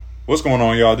What's going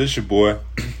on, y'all? This is your boy,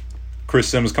 Chris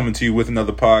Simmons, coming to you with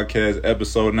another podcast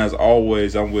episode. And as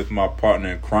always, I'm with my partner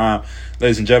in crime.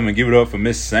 Ladies and gentlemen, give it up for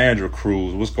Miss Sandra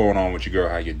Cruz. What's going on with you, girl?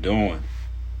 How you doing?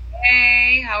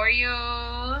 Hey, how are you?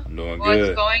 I'm doing What's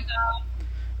good. going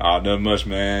on? Nothing much,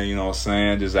 man. You know what I'm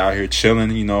saying? Just out here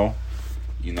chilling,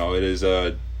 it is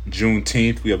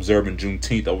Juneteenth. We observing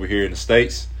Juneteenth over here in the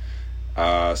States.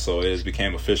 So it has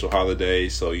became official holiday.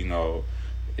 So,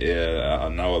 yeah, I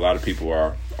know a lot of people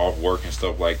are off work and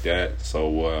stuff like that.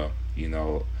 So,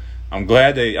 I'm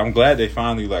glad they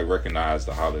finally recognize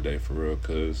the holiday for real.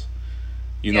 Cause,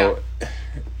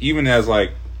 even as a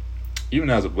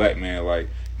black man,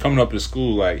 coming up to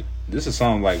school, this is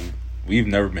something we've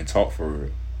never been taught for real.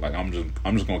 I'm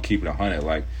just gonna keep it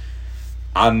 100.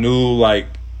 I knew I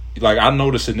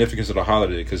know the significance of the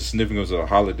holiday, because the significance of the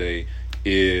holiday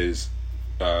is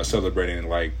celebrating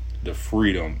the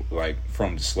freedom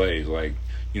from the slaves, the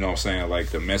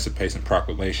Emancipation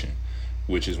Proclamation,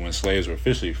 which is when slaves were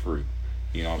officially free.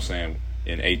 You know what I'm saying?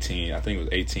 In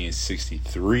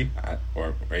 1863 or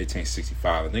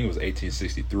 1865. I think it was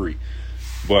 1863.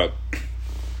 But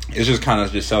it's just kind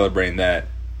of just celebrating that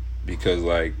because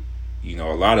a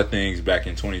lot of things back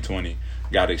in 2020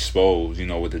 got exposed,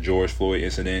 with the George Floyd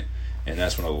incident, and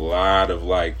that's when a lot of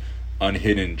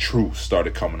unhidden truths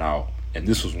started coming out, and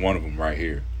this was one of them right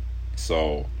here.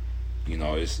 So,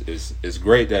 it's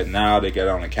great that now they get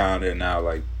on the calendar, and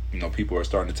now people are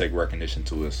starting to take recognition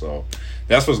to it. So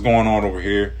that's what's going on over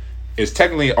here. It's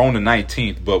technically on the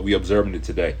 19th, but we observing it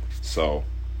today. So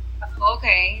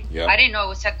okay, yep. I didn't know it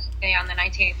was technically on the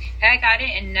 19th. Heck, I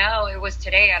didn't know it was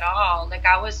today at all.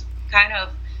 I was kind of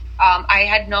I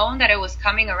had known that it was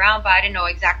coming around, but I didn't know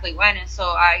exactly when. And so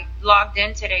I logged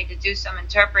in today to do some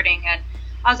interpreting, and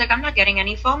I was like, I'm not getting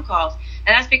any phone calls.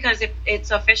 And that's because it's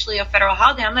officially a federal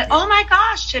holiday. I'm like, oh my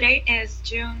gosh, today is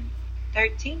June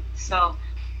 13th. So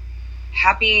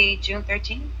happy June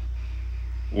 13th.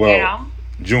 Well,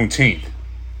 Juneteenth.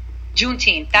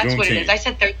 Juneteenth. That's what it is. I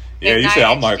said 13th. Yeah, you said,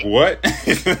 I'm like, what?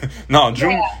 No,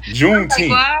 Juneteenth. Like,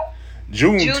 what?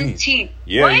 Juneteenth.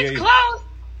 Yeah, well, it's close.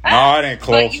 No, it ain't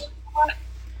close.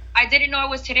 I didn't know it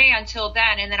was today until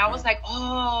then. And then I was like,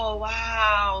 oh,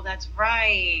 wow, that's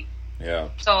right. Yeah.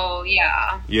 So,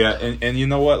 yeah. Yeah, and you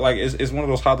know what? It's one of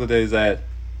those holidays that,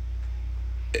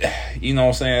 you know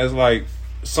what I'm saying? It's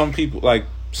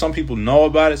some people know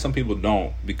about it, some people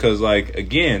don't. Because,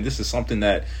 again, this is something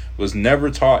that was never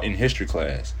taught in history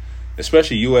class,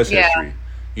 especially U.S. history.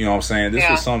 You know what I'm saying? This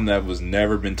was something that was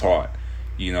never been taught.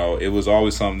 It was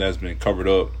always something that's been covered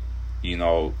up,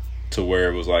 to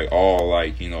where it was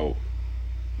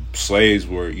slaves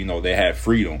were, they had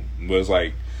freedom. But it's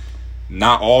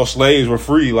not all slaves were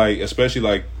free,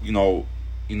 especially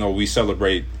we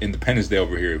celebrate Independence Day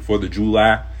over here, 4th of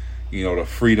July, the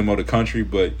freedom of the country.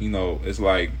 But, it's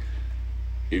if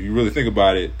you really think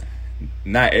about it,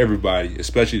 not everybody,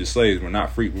 especially the slaves, were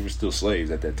not free. We were still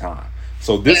slaves at that time.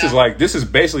 So this is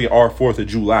basically our 4th of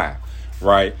July,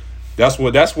 right? That's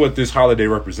what this holiday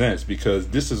represents, because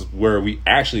this is where we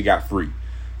actually got free.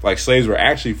 Slaves were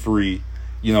actually free,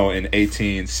 in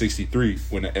 1863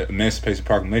 when the Emancipation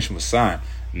Proclamation was signed,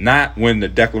 not the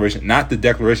Declaration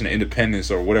of Independence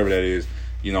or whatever that is,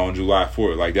 on July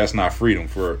 4th. That's not freedom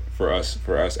for us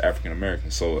African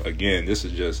Americans. So again, this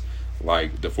is just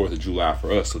the 4th of July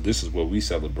for us. So this is what we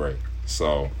celebrate.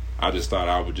 So I just thought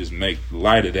I would just make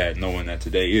light of that, knowing that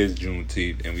today is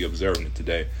Juneteenth and we observing it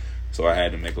today. So I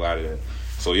had to make light of that.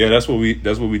 So yeah, that's what we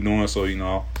doing. So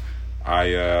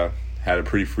I had a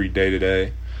pretty free day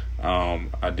today.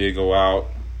 I did go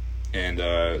out and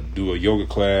do a yoga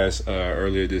class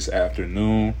earlier this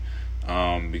afternoon,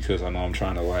 because I know I'm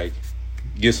trying to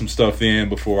get some stuff in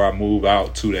before I move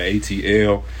out to the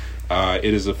ATL.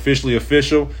 It is officially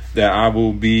official that I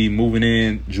will be moving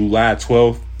in July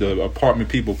 12th. The apartment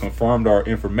people confirmed our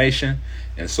information,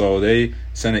 and so they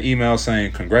sent an email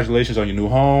saying, congratulations on your new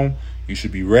home. You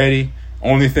should be ready.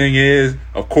 Only thing is,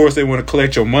 of course, they want to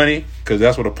collect your money, because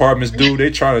that's what apartments do. They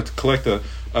try to collect a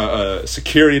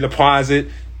security deposit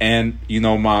and,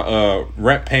 my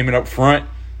rent payment up front.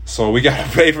 So we got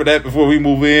to pay for that before we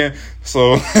move in.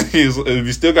 So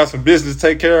we still got some business to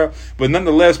take care of. But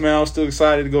nonetheless, man, I'm still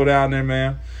excited to go down there,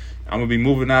 man. I'm going to be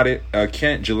moving out at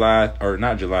Kent June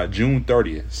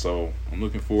 30th. So I'm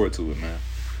looking forward to it, man.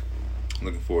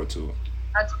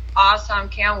 That's awesome.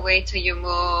 Can't wait till you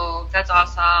move. That's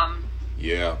awesome.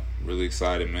 Yeah, really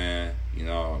excited, man.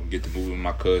 Get to move with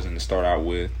my cousin to start out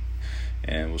with,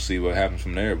 and we'll see what happens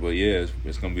from there. But yeah,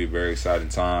 it's going to be a very exciting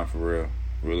time for real.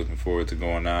 We're looking forward to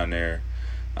going down there,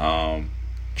 trying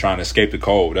to escape the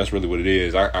cold. That's really what it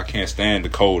is. I can't stand the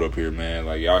cold up here, man.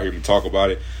 Y'all hear me talk about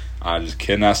it. I just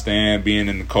cannot stand being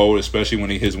in the cold, especially when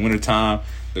it hits wintertime.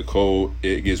 The cold,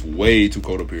 it gets way too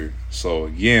cold up here. So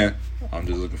again, I'm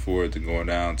just looking forward to going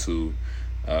down to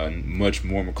much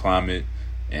warmer climate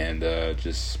and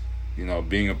just, you know,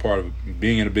 being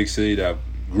in a big city that I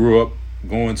grew up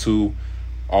going to.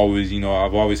 Always, you know,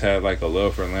 I've always had like a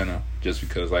love for Atlanta, just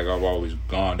because like I've always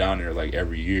gone down there like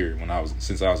every year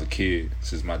since I was a kid.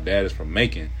 Since my dad is from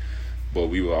Macon, but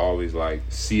we would always like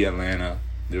see Atlanta.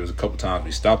 There was a couple times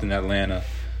we stopped in Atlanta.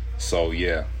 So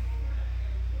yeah.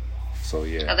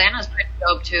 Atlanta's pretty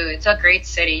dope too. It's a great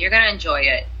city. You're gonna enjoy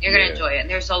it. And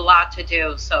there's a lot to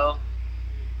do. So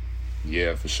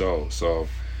yeah, for sure. So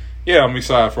yeah, I'm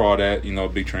excited for all that. You know,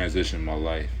 big transition in my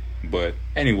life. But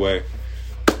anyway,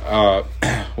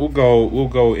 we'll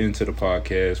go into the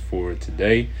podcast for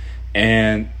today.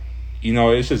 And you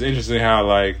know, it's just interesting how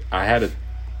like I had a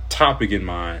topic in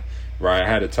mind, right? I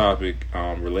had a topic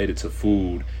related to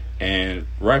food, and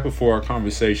right before our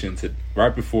conversation,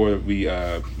 right before we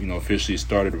officially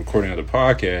started recording of the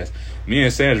podcast, me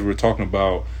and Sandra were talking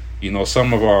about, you know,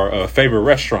 some of our favorite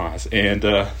restaurants, and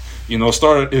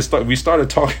we started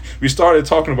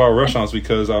talking about restaurants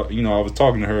because I was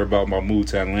talking to her about my move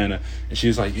to Atlanta, and she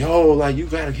was like, "Yo, like you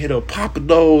gotta hit up Papa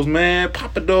Do's, man.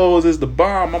 Papa Do's is the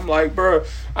bomb." I'm like, "Bro,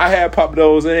 I had Papa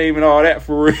Do's. It ain't even all that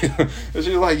for real." And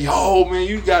she was like, "Yo, man,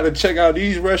 you gotta check out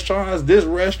these restaurants. This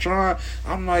restaurant."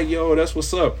 I'm like, "Yo, that's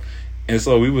what's up." And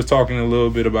so we was talking a little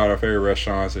bit about our favorite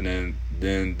restaurants, and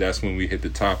then that's when we hit the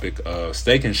topic of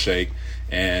Steak and Shake.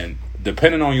 And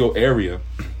depending on your area,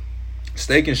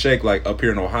 Steak and Shake, like up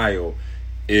here in Ohio,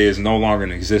 is no longer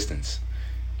in existence.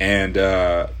 And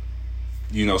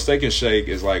Steak and Shake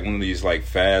is like one of these like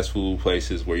fast food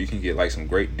places where you can get like some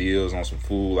great deals on some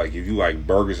food. Like if you like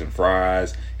burgers and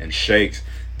fries and shakes,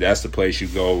 that's the place you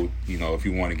go, you know, if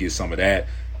you want to get some of that.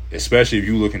 Especially if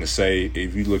you're looking to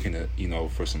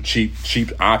for some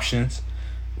cheap options.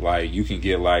 Like you can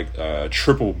get like a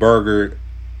triple burger,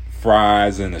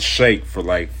 fries, and a shake for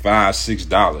like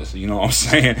 $5-6. You know what I'm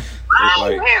saying? Wow,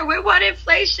 like, with what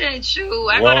inflation? Shoot,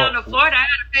 I go down to Florida, I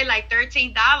gotta pay like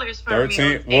 $13 for a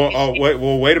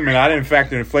meal. Wait a minute. I didn't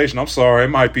factor inflation. I'm sorry. It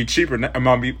might be cheaper. It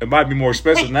might be more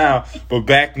expensive now. But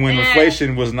back when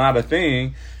inflation was not a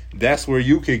thing, that's where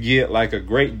you could get like a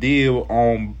great deal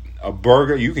on a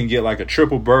burger. You can get like a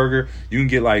triple burger. You can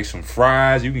get like some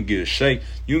fries. You can get a shake.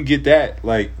 You can get that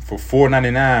like for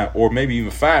 $4.99 or maybe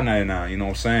even $5.99. You know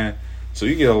what I'm saying? So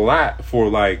you get a lot for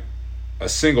like a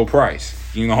single price.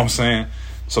 You know what I'm saying?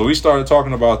 So we started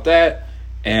talking about that,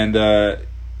 and I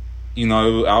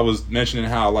was mentioning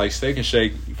how like Steak and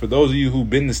Shake. For those of you who've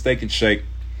been to Steak and Shake,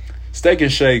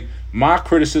 my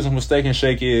criticism of Steak and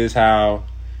Shake is how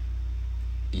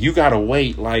you gotta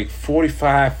wait like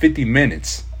 45-50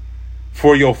 minutes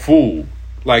for your food,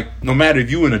 like no matter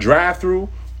if you in a drive-through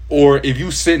or if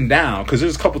you sitting down. Because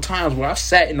there's a couple times where I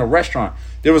sat in a restaurant,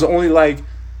 there was only like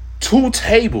two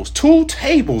tables,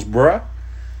 bruh.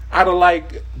 Out of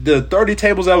like the 30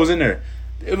 tables that was in there,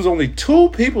 it was only two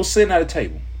people sitting at a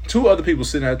table, two other people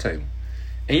sitting at a table.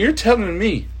 And you're telling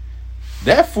me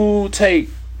that food take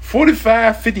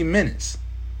 45-50 minutes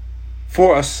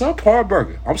for a subpar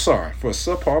burger? I'm sorry, for a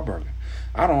subpar burger.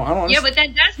 I don't. Yeah, but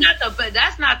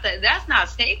that's not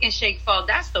Steak and Shake fault.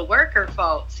 That's the worker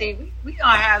fault. See, we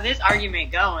gonna have this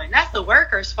argument going. That's the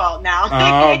worker's fault now.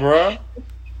 Bro.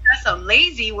 That's some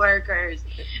lazy workers.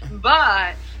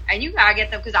 And you gotta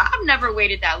get them, because I've never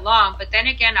waited that long. But then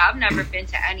again, I've never been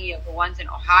to any of the ones in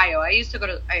Ohio. I used to go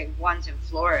to ones in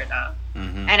Florida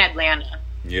and Atlanta.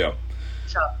 Yeah.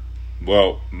 So.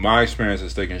 Well, my experience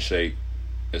at Steak and Shake,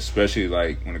 especially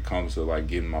like when it comes to like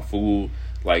getting my food,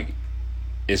 like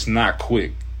it's not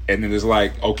quick. And then it's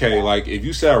like, okay, like if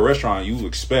you set a restaurant, you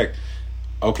expect,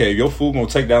 okay, if your food gonna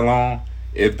take that long,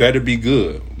 it better be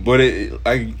good. But it,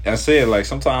 like I said, like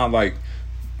sometimes, like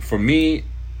for me,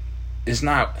 it's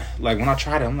not like when I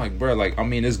tried it, I'm like, bro, like I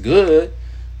mean, it's good,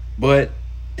 but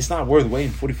it's not worth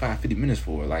waiting 45-50 minutes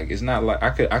for. Like it's not like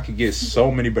I could get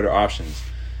so many better options.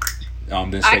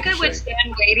 I could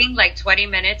withstand waiting like 20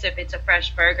 minutes if it's a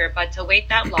fresh burger, but to wait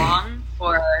that long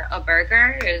for a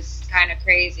burger is kind of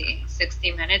crazy.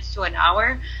 60 minutes to an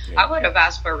hour. Yeah. I would have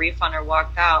asked for a refund or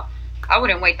walked out. I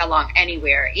wouldn't wait that long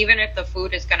anywhere. Even if the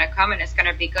food is going to come and it's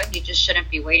going to be good, you just shouldn't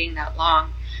be waiting that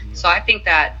long. Yeah. So I think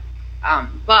that,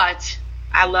 but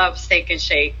I love Steak and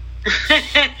Shake.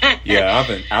 Yeah, I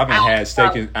haven't had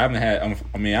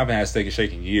Steak and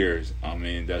Shake in years. I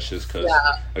mean, that's just because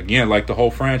again, like the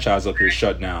whole franchise up here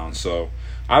shut down. So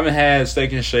I haven't had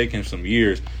Steak and Shake in some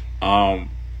years.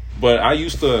 But I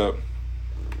used to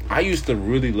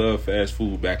really love fast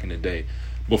food back in the day,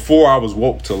 before I was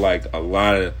woke to like a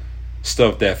lot of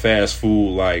stuff that fast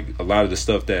food, like a lot of the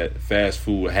stuff that fast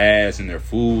food has in their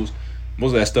foods,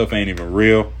 most of that stuff ain't even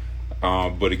real.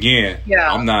 But again,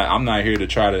 I'm not here to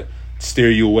try to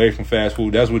steer you away from fast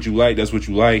food. That's what you like. That's what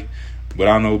you like. But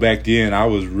I know back then I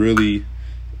was really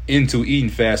into eating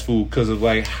fast food because of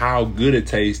like how good it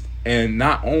tastes, and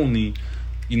not only,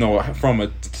 you know, from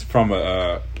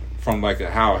how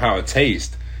it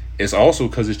tastes, it's also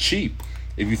because it's cheap.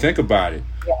 If you think about it,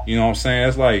 you know what I'm saying?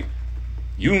 It's like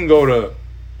you can go to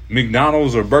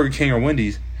McDonald's or Burger King or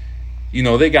Wendy's. You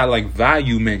know, they got like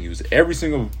value menus.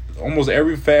 Almost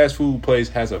every fast food place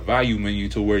has a value menu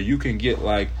to where you can get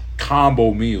like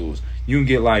combo meals. You can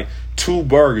get like 2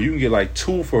 burgers. You can get like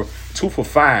 2 for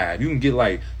 $5. You can get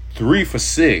like 3 for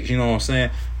 $6. You know what I'm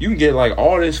saying? You can get like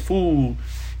all this food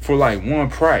for like one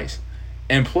price.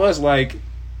 And plus, like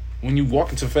when you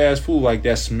walk into fast food, like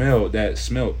that smell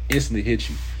instantly hits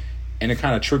you, and it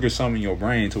kind of triggers something in your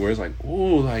brain to where it's like,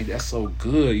 ooh, like that's so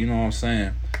good. You know what I'm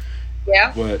saying?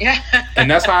 Yeah. But and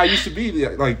that's how I used to be.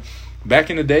 Like back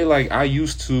in the day, like I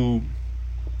used to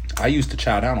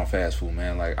chow down on fast food,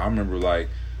 man. Like I remember, like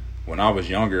when I was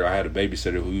younger, I had a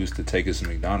babysitter who used to take us to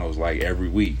McDonald's like every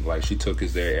week. Like she took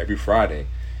us there every Friday.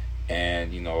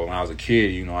 And you know, when I was a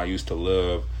kid, you know, I used to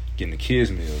love getting the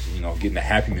kids meals, you know, getting the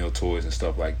Happy Meal toys and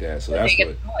stuff like that. So that's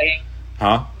what.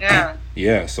 Huh? Yeah.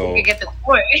 Yeah. So you can get the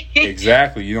toy.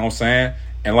 Exactly. You know what I'm saying?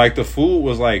 And like the food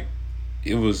was like,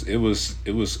 it was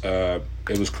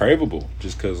craveable,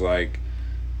 just because like,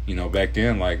 you know, back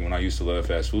then, like when I used to love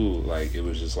fast food, like it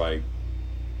was just like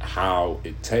how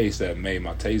it tastes that made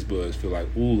my taste buds feel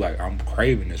like, ooh, like I'm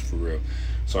craving this for real.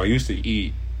 So I used to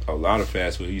eat a lot of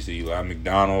fast food. I used to eat like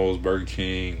McDonald's, Burger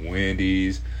King,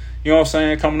 Wendy's. You know what I'm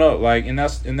saying? Coming up, like, and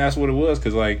that's what it was,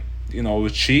 because like, you know, it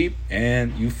was cheap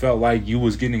and you felt like you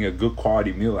was getting a good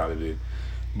quality meal out of it.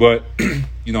 But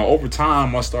you know, over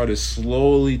time, I started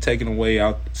slowly taking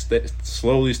out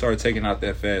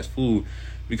that fast food,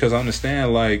 because I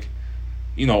understand, like,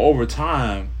 you know, over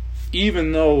time,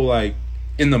 even though like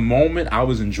in the moment I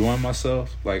was enjoying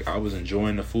myself, like I was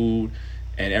enjoying the food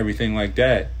and everything like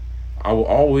that, I will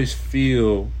always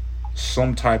feel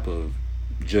some type of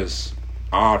just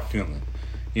odd feeling.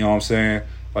 You know what I'm saying?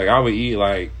 Like I would eat,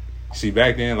 like, see,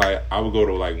 back then, like I would go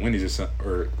to like Wendy's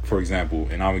or for example,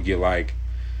 and I would get like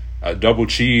a double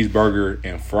cheeseburger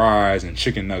and fries and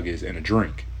chicken nuggets and a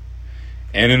drink.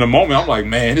 And in the moment, I'm like,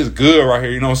 man, this is good right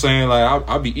here. You know what I'm saying? Like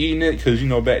I'll be eating it because, you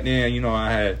know, back then, you know,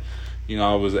 I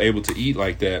was able to eat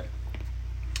like that.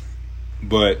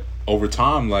 But over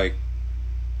time, like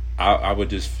I would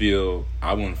just feel,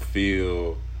 I wouldn't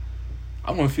feel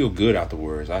good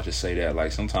afterwards. I just say that.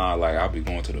 Like sometimes, like I'll be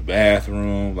going to the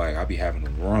bathroom, like I'll be having the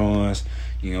runs,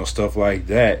 you know, stuff like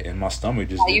that, and my stomach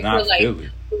just did not feel it.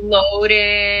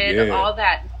 Bloated, all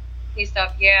that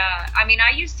stuff. Yeah, I mean,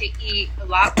 I used to eat a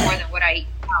lot more than what I eat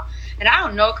now. And I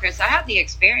don't know, Chris, I had the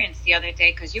experience the other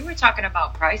day, because you were talking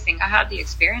about pricing. I had the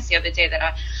experience the other day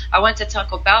that I went to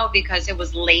Taco Bell because it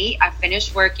was late. I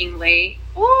finished working late.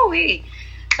 Woo-wee.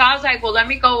 So I was like, well, let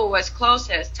me go with what's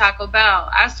closest, Taco Bell.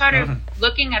 I started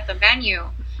looking at the menu,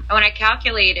 and when I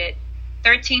calculated,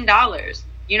 $13.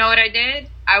 You know what I did?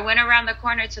 I went around the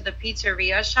corner to the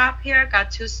pizzeria shop here,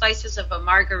 got 2 slices of a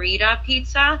margarita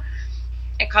pizza.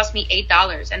 It cost me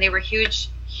 $8, and they were huge,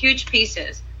 huge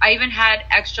pieces. I even had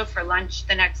extra for lunch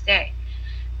the next day.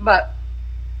 But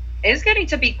it's getting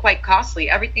to be quite costly.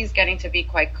 Everything's getting to be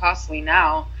quite costly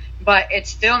now, but it's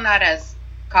still not as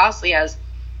costly as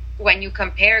when you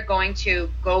compare going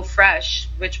to Go Fresh,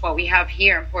 which what we have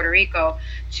here in Puerto Rico,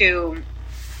 to,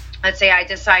 let's say I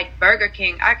decide Burger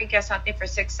King, I could get something for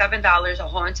 $6, $7, a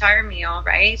whole entire meal,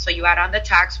 right? So you add on the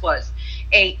tax, was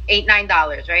 $8,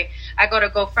 $9, right? I go to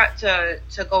Go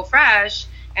Fresh,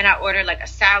 and I order like a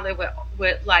salad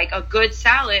with like a good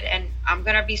salad, and I'm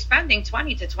gonna be spending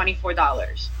 $20 to $24.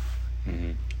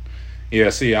 Mm-hmm. Yeah,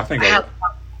 see, I think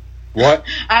what?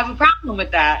 I have a problem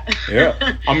with that.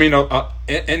 Yeah, I mean,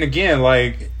 and again,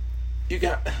 like, you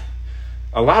got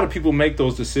a lot of people make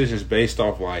those decisions based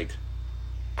off like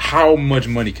how much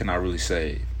money can I really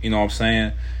save? You know what I'm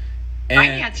saying? And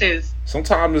finances.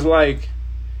 Sometimes it's like,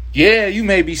 yeah, you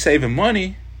may be saving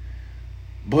money,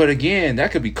 but again,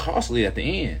 that could be costly at the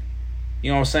end.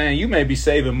 You know what I'm saying? You may be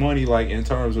saving money like in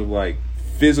terms of like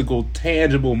physical,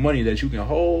 tangible money that you can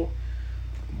hold,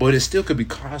 but it still could be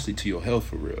costly to your health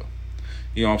for real.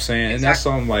 You know what I'm saying? Exactly. And that's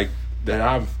something like that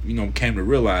I've, you know, came to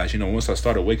realize, you know, once I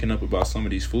started waking up about some of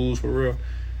these foods for real.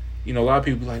 You know, a lot of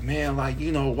people like, man, like,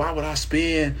 you know, why would I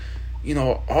spend, you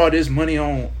know, all this money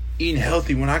on eating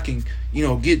healthy when I can, you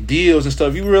know, get deals and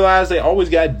stuff? You realize they always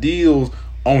got deals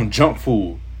on junk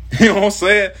food. You know what I'm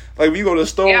saying? Like when you go to the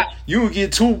store, you can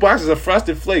get 2 boxes of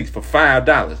Frosted Flakes for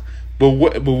 $5. But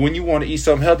when you want to eat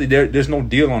something healthy, there's no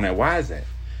deal on that. Why is that?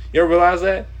 You ever realize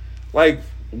that? Like,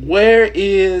 why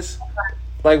is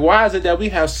it that we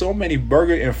have so many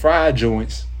burger and fried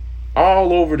joints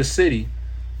all over the city,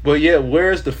 but yet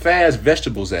where's the fast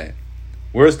vegetables at?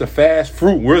 Where's the fast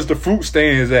fruit? Where's the fruit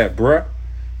stands at, bruh?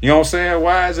 You know what I'm saying?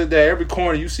 Why is it that every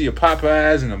corner you see a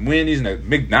Popeyes and a Wendy's and a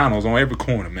McDonald's on every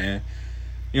corner, man?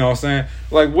 You know what I'm saying?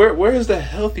 Like, where is the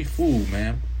healthy food,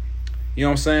 man? You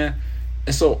know what I'm saying?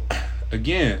 And so,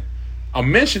 again, I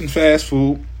mentioned fast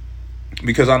food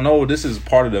because I know this is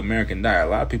part of the American diet. A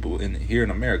lot of people here in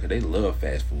America, they love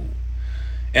fast food.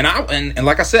 And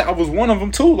like I said, I was one of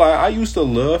them too. Like, I used to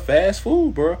love fast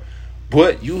food, bro.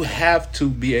 But you have to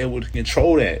be able to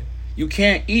control that. You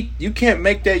can't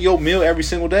make that your meal every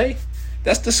single day.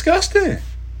 That's disgusting.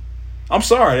 I'm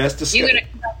sorry, that's disgusting.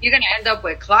 You're gonna end up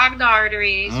with clogged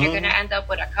arteries. You're gonna end up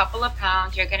with a couple of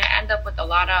pounds. You're gonna end up with a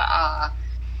lot of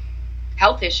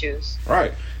health issues.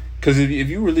 Right. Because if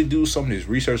you really do some of this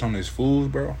research on these foods,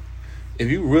 bro, if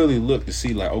you really look to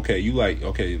see, like,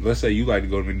 let's say you like to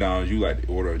go to McDonald's, you like to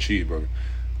order a cheeseburger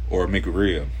or a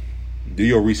McRib. Do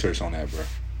your research on that, bro.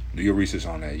 Do your research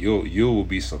on that. You will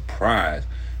be surprised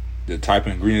the type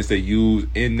of ingredients they use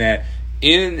in that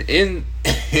in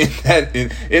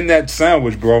that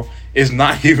sandwich, bro. It's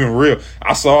not even real.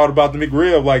 I saw it about the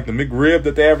McRib, like the McRib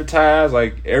that they advertise,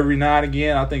 like every now and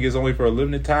again. I think it's only for a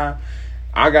limited time.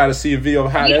 I got to see a video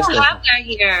of how that's. We don't have that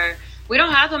here. We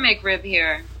don't have a McRib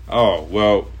here. Oh,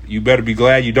 well, you better be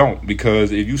glad you don't,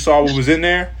 because if you saw what was in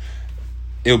there,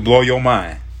 it'll blow your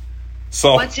mind.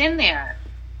 So what's in there?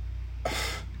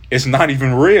 It's not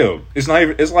even real. It's not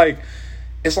even. It's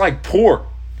like pork.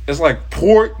 It's like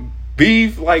pork,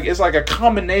 beef. Like, it's like a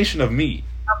combination of meat.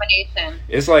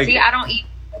 It's like, see, I don't eat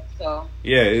pork, so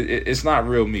yeah, it's not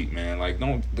real meat, man. Like,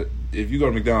 don't, if you go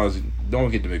to McDonald's,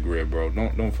 don't get the McRib, bro.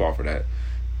 Don't fall for that.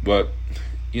 But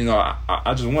you know,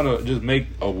 I just want to just make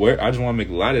aware. I just want to make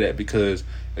light of that, because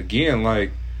again,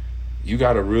 like, you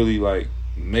got to really like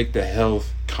make the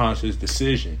health conscious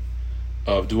decision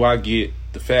of, do I get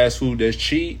the fast food that's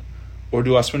cheap, or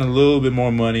do I spend a little bit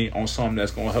more money on something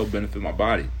that's going to help benefit my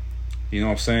body? You know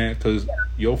what I'm saying? Because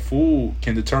your food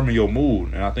can determine your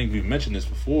mood. And I think we've mentioned this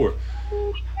before.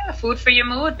 Yeah, food for your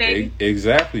mood, baby.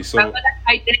 Exactly. So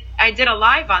I did a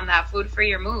live on that, food for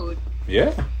your mood.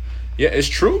 Yeah. Yeah, it's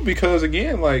true, because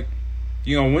again, like,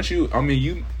 you know,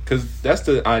 because that's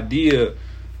the idea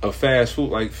of fast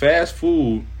food. Like, fast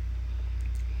food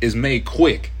is made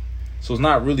quick. So it's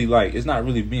not really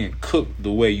being cooked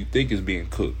the way you think it's being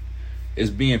cooked.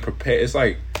 It's being prepared. It's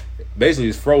like, basically,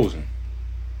 it's frozen.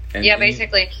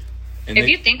 Basically. If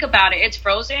you think about it, it's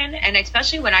frozen. And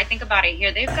especially when I think about it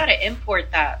here, they've got to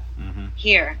import that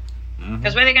here.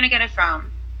 Because where are they going to get it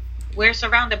from? We're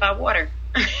surrounded by water.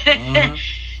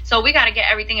 So we got to get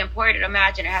everything imported.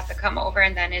 Imagine it has to come over,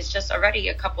 and then it's just already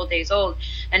a couple days old.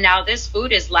 And now this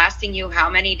food is lasting you how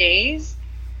many days?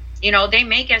 You know, they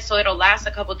make it so it'll last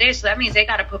a couple days. So that means they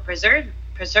got to put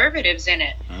preservatives in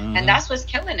it. And that's what's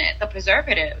killing it, the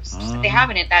preservatives. They have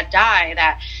in it that dye,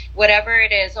 that whatever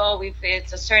it is.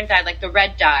 It's a certain dye, like the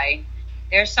red dye.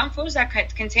 There's some foods that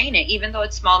contain it, even though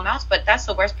it's small amounts, but that's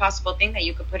the worst possible thing that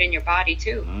you could put in your body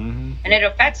too. And it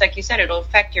affects, like you said, it'll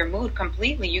affect your mood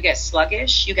completely. You get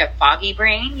sluggish, you get foggy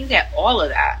brain, you get all of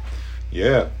that.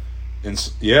 Yeah.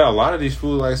 And yeah, a lot of these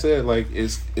foods, like I said, like,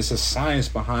 it's a science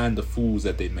behind the foods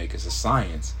that they make. It's a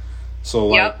science. So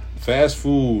like, fast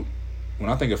food, when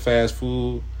I think of fast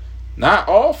food, not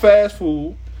all fast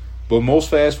food, but most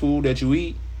fast food that you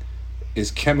eat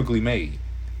is chemically made,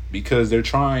 because they're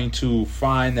trying to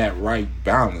find that right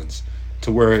balance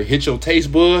to where it hits your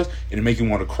taste buds and it make you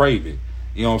want to crave it.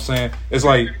 You know what I'm saying? It's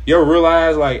like, you ever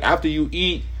realize, like, after you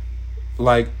eat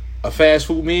like a fast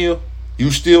food meal,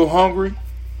 you still hungry?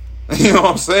 You know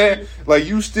what I'm saying? Like,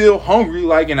 you still hungry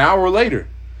like an hour later.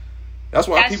 That's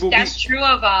why that's true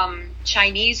of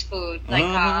Chinese food,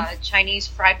 like Chinese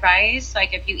fried rice.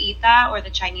 Like, if you eat that, or the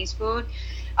Chinese food,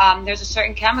 there's a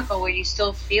certain chemical where you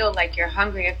still feel like you're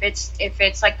hungry. If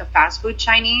it's like the fast food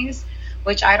Chinese,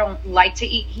 which I don't like to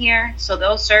eat here, so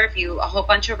they'll serve you a whole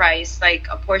bunch of rice, like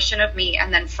a portion of meat,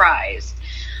 and then fries.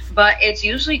 But it's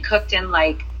usually cooked in,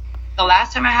 like, the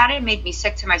last time I had it, it made me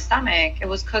sick to my stomach. It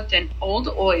was cooked in old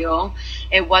oil.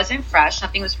 It wasn't fresh.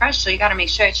 Nothing was fresh. So you got to make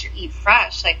sure that you eat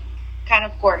fresh, like kind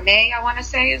of gourmet, I want to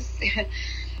say is.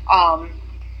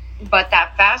 But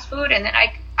that fast food, and then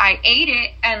I ate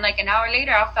it, and like an hour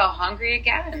later, I felt hungry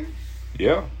again.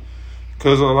 Yeah,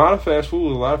 because a lot of fast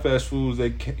foods, they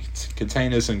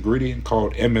contain this ingredient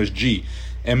called MSG.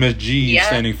 MSG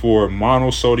standing for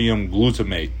monosodium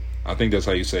glutamate. I think that's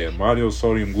how you say it.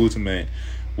 Monosodium glutamate,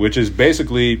 which is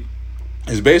basically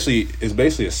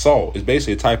a salt. It's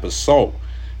basically a type of salt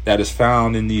that is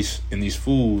found in these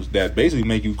foods that basically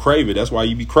make you crave it. That's why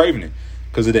you be craving it,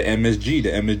 because of the MSG. The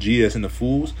MSG that's in the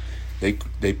foods, they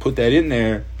put that in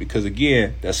there because,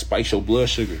 again, that spikes your blood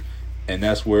sugar, and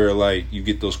that's where like you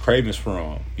get those cravings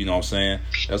from. You know what I'm saying?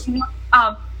 That's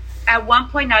at one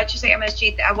point, now that you say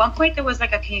MSG, at one point there was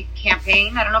like a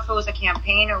campaign. I don't know if it was a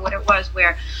campaign or what it was,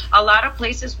 where a lot of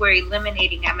places were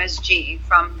eliminating MSG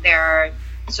from their.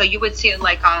 So you would see it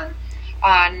like on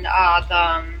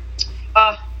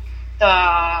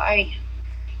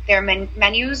their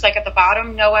menus, like at the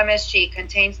bottom, no MSG,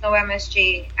 contains no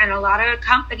MSG, and a lot of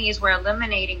companies were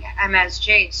eliminating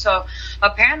MSG. So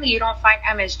apparently you don't find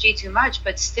MSG too much,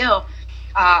 but still,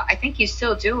 I think you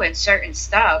still do in certain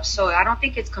stuff. So I don't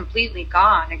think it's completely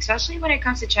gone, especially when it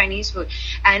comes to Chinese food.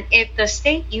 And if the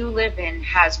state you live in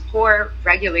has poor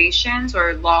regulations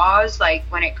or laws, like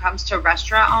when it comes to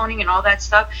restaurant owning and all that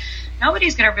stuff,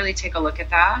 nobody's going to really take a look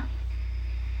at that.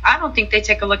 I don't think they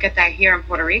take a look at that here in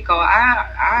Puerto Rico.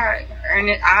 I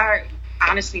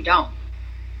honestly don't.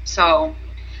 So,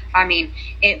 I mean,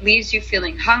 it leaves you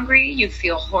feeling hungry, you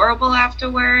feel horrible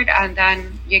afterward, and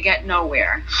then you get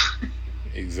nowhere.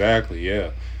 Exactly,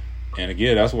 yeah. And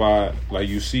again, that's why, like,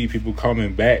 you see people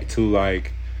coming back to,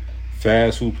 like,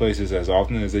 fast food places as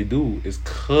often as they do. It's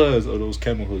because of those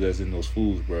chemicals that's in those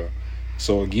foods, bro.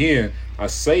 So, again, I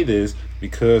say this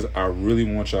because I really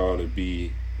want y'all to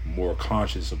be more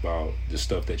conscious about the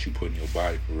stuff that you put in your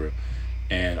body, for real.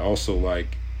 And also,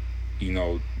 like, you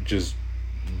know, just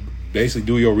basically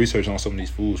do your research on some of these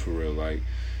foods, for real. Like,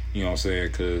 you know what I'm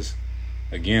saying? Because,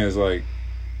 again, it's like,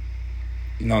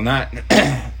 you know, not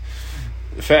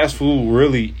fast food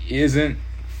really isn't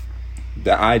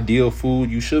the ideal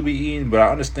food you should be eating, but I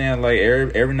understand, like,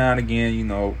 every now and again, you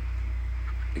know,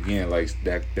 again, like,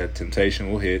 that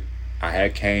temptation will hit. I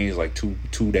had Cane's like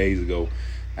two days ago.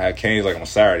 I had Cane's like on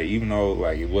Saturday, even though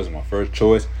like it wasn't my first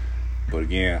choice. But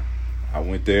again, I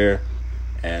went there,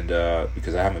 and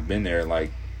because I haven't been there in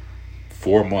like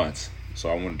 4 months, so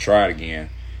I wanted to try it again.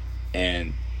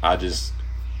 And I just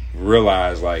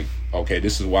realized, like, okay,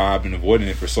 this is why I've been avoiding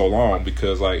it for so long,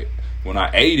 because like when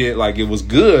I ate it, like, it was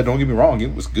good. Don't get me wrong,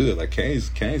 it was good. Like,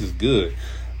 Cane's is good.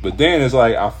 But then it's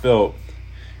like I felt,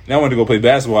 and I wanted to go play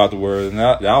basketball afterwards, and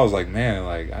I was like, man,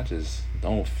 like, I just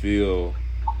don't feel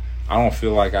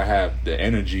like I have the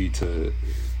energy to,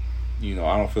 you know,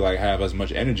 I don't feel like I have as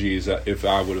much energy as if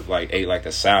I would have like ate like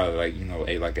a salad, like, you know,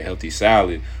 ate like a healthy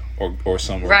salad or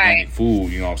some organic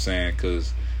food, you know what I'm saying?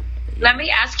 Because let me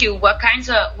ask you, what kind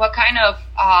of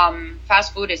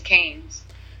fast food is Cane's?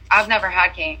 I've never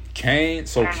had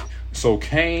Cane's. So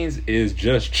Cane's is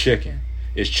just chicken.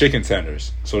 It's chicken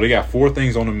tenders. So they got 4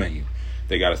 things on the menu.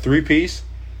 They got a 3-piece,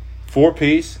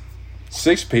 4-piece,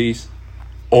 6-piece,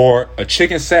 or a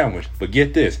chicken sandwich. But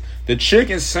get this, the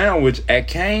chicken sandwich at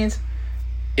Cane's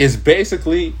is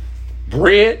basically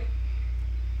bread,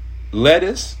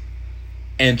 lettuce,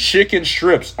 and chicken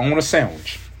strips on a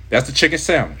sandwich. That's the chicken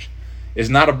sandwich. It's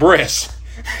not a breast.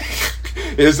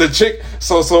 It's a chicken.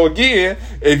 So again,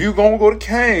 if you're gonna go to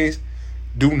Cane's,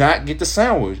 do not get the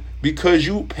sandwich, because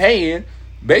you paying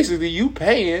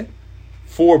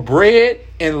for bread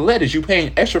and lettuce. You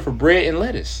paying extra for bread and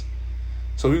lettuce.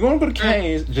 So if you're gonna go to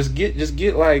Cane's, just get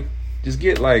like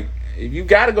if you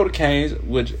gotta go to Cane's,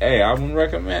 which, hey, I wouldn't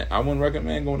recommend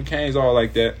going to Cane's all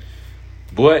like that.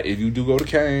 But if you do go to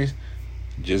Cane's,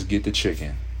 just get the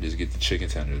chicken. Just get the chicken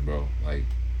tenders, bro. Like,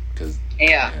 cause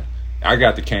I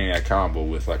got the Cane at combo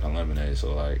with like a lemonade.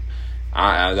 So like,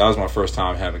 I that was my first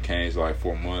time having Cane's like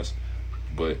 4 months.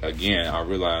 But again, I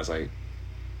realized, like,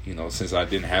 you know, since I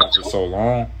didn't have it for so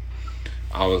long,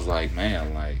 I was like,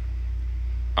 man, like,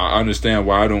 I understand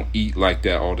why I don't eat like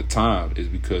that all the time. Is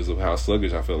because of how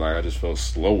sluggish I feel. Like, I just felt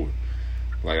slower.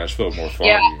 Like, I just felt more foggy.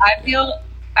 Yeah, I feel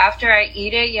after I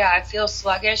eat it, I feel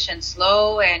sluggish and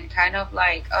slow, and kind of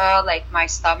like my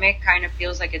stomach kind of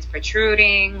feels like it's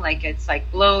protruding, like it's like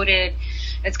bloated.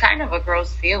 It's kind of a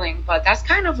gross feeling, but that's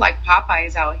kind of like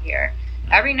Popeyes out here.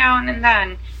 Every now and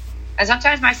then, and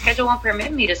sometimes my schedule won't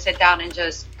permit me to sit down and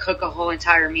just cook a whole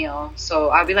entire meal. So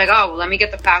I'll be like, oh, well, let me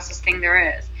get the fastest thing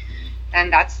there is.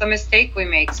 And that's the mistake we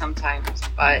make sometimes,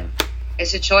 but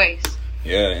it's a choice.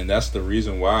 Yeah, and that's the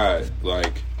reason why,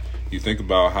 like, you think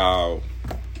about how,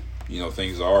 you know,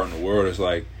 things are in the world. It's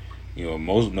like, you know,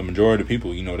 the majority of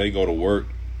people, you know, they go to work,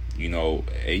 you know,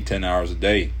 8-10 hours a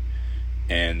day,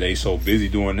 and they so busy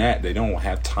doing that, they don't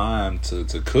have time to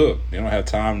cook. They don't have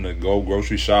time to go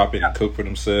grocery shopping and cook for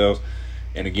themselves.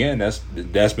 And again, that's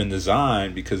been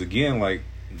designed because, again, like,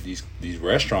 these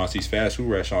restaurants, these fast food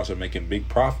restaurants, are making big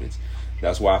profits.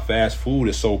 That's why fast food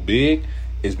is so big.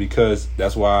 Is because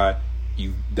that's where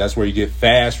you get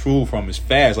fast food from. It's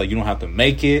fast, like you don't have to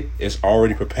make it. It's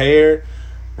already prepared,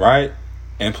 right?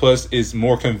 And plus, it's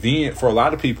more convenient for a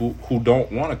lot of people who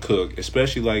don't want to cook,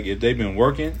 especially like if they've been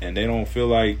working and they don't feel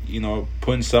like,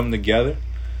 putting something together.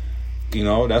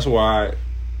 That's why,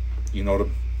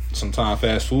 sometimes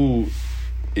fast food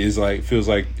is like, feels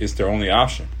like it's their only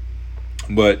option.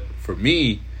 But for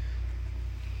me,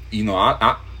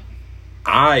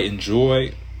 I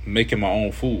enjoy making my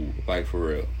own food, like for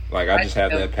real. Like I just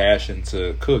have that passion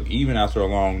to cook, even after a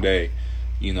long day,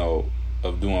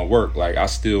 of doing work. Like I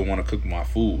still want to cook my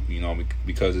food,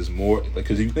 because it's more.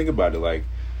 Because if you think about it, like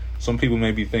some people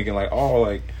may be thinking like, oh,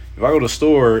 like if I go to the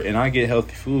store and I get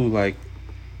healthy food, like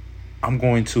I'm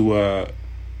going to,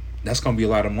 that's going to be a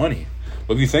lot of money.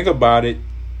 But if you think about it,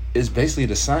 it's basically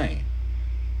the same.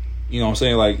 You know what I'm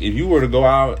saying? Like if you were to go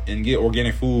out and get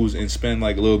organic foods and spend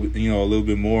like a little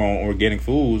bit more on organic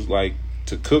foods, like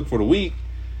to cook for the week,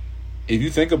 if you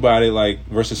think about it, like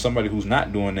versus somebody who's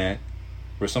not doing that,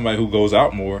 or somebody who goes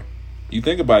out more, you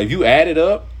think about it, if you add it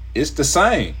up, it's the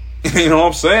same. You know what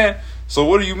I'm saying? So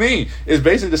what do you mean? It's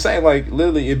basically the same. Like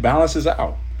literally, it balances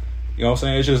out. You know what I'm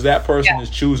saying? It's just that person is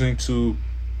choosing to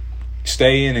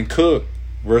stay in and cook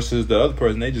versus the other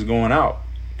person, they just going out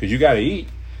because you got to eat.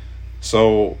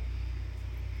 So,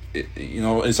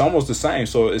 it's almost the same.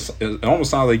 So it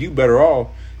almost sounds like you better off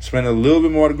spending a little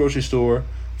bit more at the grocery store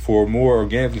for more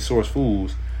organically sourced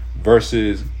foods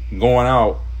versus going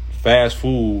out fast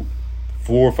food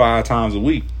 4 or 5 times a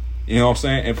week. You know what I'm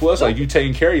saying? And plus, like, you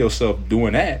taking care of yourself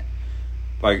doing that.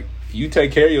 Like, you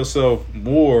take care of yourself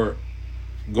more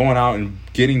going out and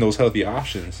getting those healthy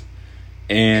options.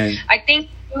 And I think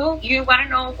you want to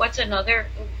know what's another,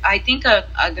 I think the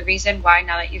reason why,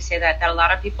 now that you say that a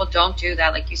lot of people don't do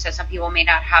that, like you said, some people may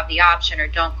not have the option or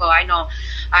don't go. I know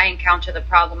I encounter the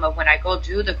problem of when I go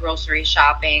do the grocery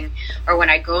shopping, or when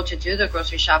I go to do the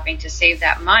grocery shopping to save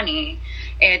that money,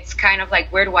 it's kind of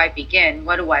like, where do I begin?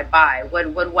 What do I buy? What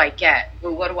do I get?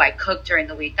 What do I cook during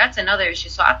the week? That's another issue.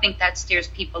 So I think that steers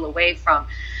people away from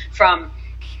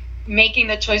making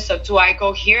the choice of, do I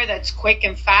go here that's quick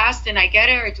and fast and I get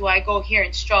it, or do I go here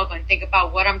and struggle and think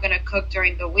about what I'm going to cook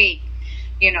during the week?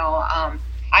 I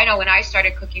know when I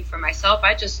started cooking for myself,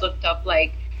 I just looked up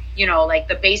like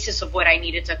the basis of what I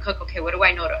needed to cook. Okay, what do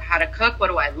I know how to cook? What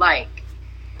do I like?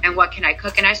 And what can I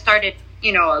cook? And I started,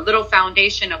 a little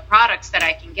foundation of products that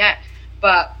I can get.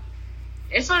 But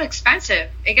it's not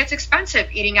expensive. It gets expensive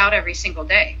eating out every single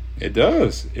day. It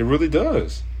does. It really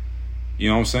does. You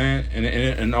know what I'm saying?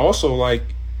 And also, like,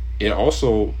 it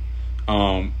also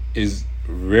is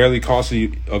rarely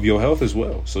costly of your health as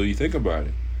well. So you think about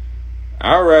it.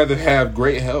 I'd rather have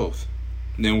great health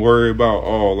than worry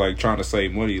about, trying to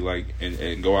save money, like,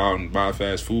 and go out and buy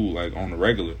fast food, like, on the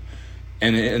regular.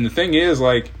 And the thing is,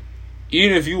 like,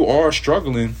 even if you are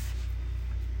struggling,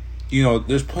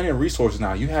 there's plenty of resources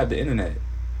now. You have the internet.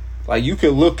 Like, you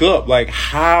can look up, like,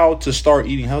 how to start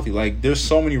eating healthy. Like, there's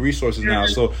so many resources now.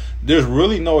 So there's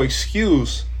really no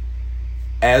excuse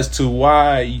as to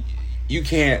why you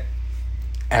can't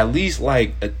at least,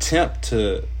 like, attempt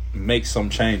to make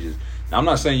some changes. Now, I'm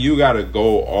not saying you got to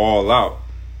go all out.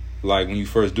 Like, when you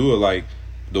first do it, like,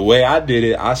 the way I did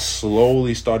it, I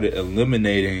slowly started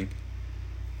eliminating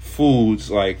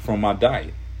foods, like, from my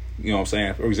diet. You know what I'm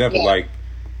saying? For example, like,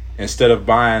 instead of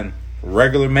buying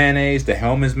regular mayonnaise, the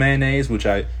Hellmann's mayonnaise, which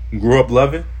I grew up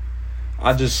loving,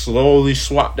 I just slowly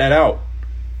swapped that out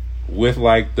with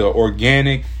like the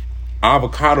organic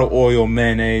avocado oil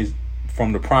mayonnaise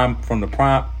from the prime,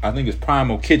 I think it's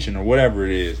Primal Kitchen or whatever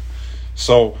it is.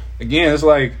 So again, it's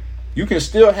like you can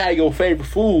still have your favorite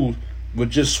food, but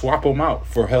just swap them out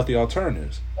for healthy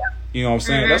alternatives. You know what I'm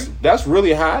saying? Mm-hmm. That's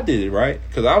really how I did it, right?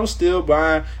 Because I was still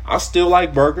buying, I still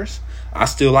like burgers, I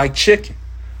still like chicken,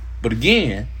 but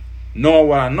again, knowing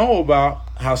what I know about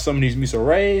how some of these meats are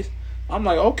raised, I'm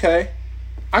like, okay,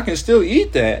 I can still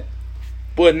eat that.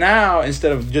 But now,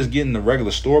 instead of just getting the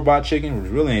regular store-bought chicken, which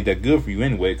really ain't that good for you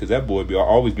anyway, because that boy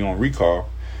always be on recall,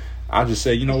 I just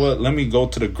say, you know what, let me go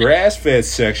to the grass-fed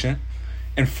section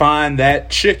and find that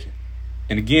chicken.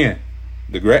 And again,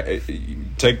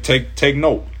 take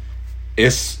note.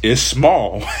 It's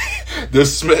small.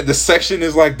 The section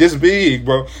is like this big,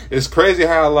 bro. It's crazy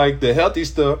how like the healthy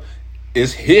stuff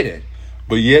is hidden,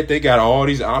 but yet they got all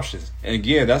these options. And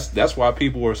again, that's why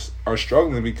people are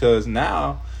struggling, because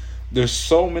now there's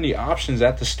so many options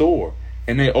at the store,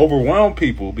 and they overwhelm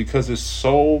people because there's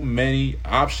so many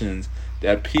options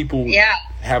that people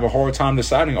have a hard time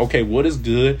deciding, okay, what is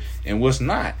good and what's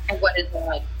not. And what is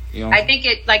bad. You know, I think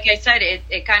it, like I said,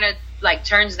 it kind of like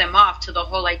turns them off to the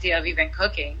whole idea of even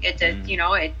cooking. It did, you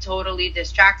know, it totally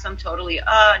distracts them. Totally,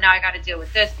 now I got to deal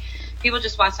with this. People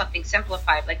just want something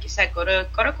simplified, like you said. Go to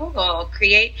Google,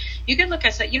 create. You can look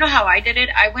at, you know how I did it.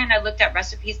 I went, I looked at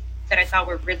recipes that I thought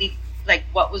were really like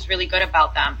what was really good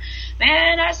about them.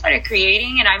 Man, I started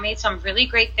creating, and I made some really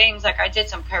great things. Like I did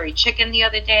some curry chicken the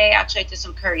other day. Actually, I did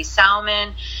some curry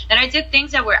salmon, and I did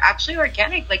things that were actually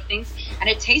organic, like things, and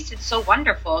it tasted so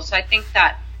wonderful. So I think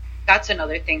that that's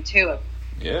another thing too.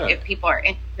 If people are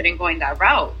interested in going that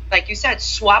route, like you said,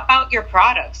 swap out your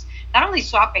products. Not only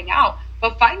swapping out,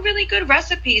 but find really good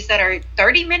recipes that are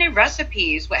 30-minute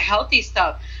recipes with healthy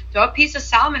stuff. Throw a piece of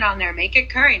salmon on there, make it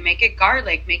curry, make it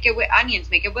garlic, make it with onions,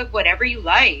 make it with whatever you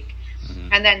like,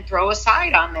 and then throw a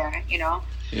side on there, you know?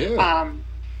 Yeah.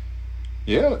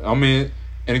 I mean,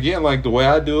 and again, like the way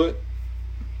I do it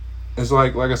is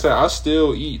like I said, I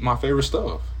still eat my favorite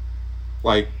stuff.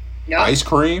 Like ice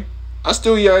cream. I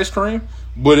still eat ice cream,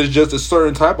 but it's just a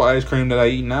certain type of ice cream that I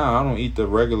eat now. I don't eat the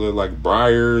regular like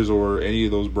Breyers or any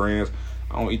of those brands.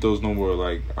 I don't eat those no more.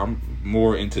 Like I'm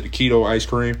more into the keto ice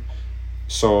cream.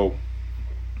 So,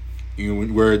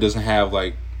 where it doesn't have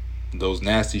like those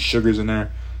nasty sugars in there.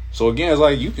 So again, it's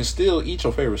like you can still eat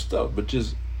your favorite stuff, but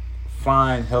just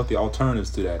find healthy alternatives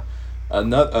to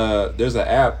that. There's an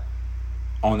app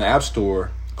on the App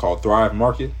Store called Thrive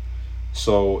Market.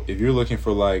 So if you're looking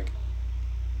for like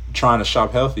trying to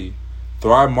shop healthy,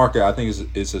 Thrive Market I think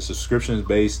is a subscription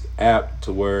based app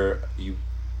to where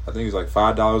I think it's like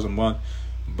 $5 a month,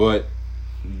 but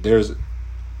there's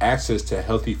access to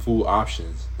healthy food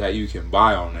options that you can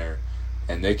buy on there,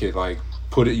 and they could like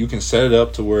you can set it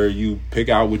up to where you pick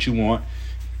out what you want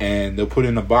and they'll put it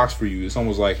in a box for you. It's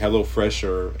almost like HelloFresh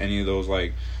or any of those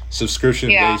like subscription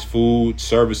based food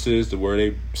services to where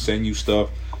they send you stuff.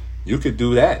 You could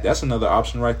do that. That's another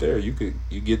option right there. You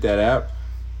get that app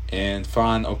and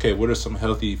find, okay, what are some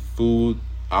healthy food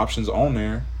options on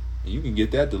there? And you can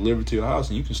get that delivered to your house,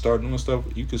 and you can start doing stuff.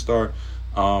 You can start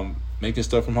making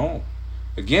stuff from home.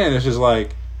 Again, it's just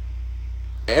like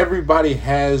everybody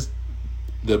has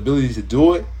the ability to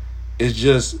do it. It's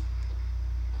just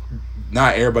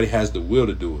not everybody has the will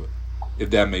to do it, if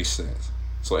that makes sense.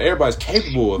 So everybody's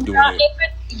capable of doing it.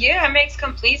 Yeah, it makes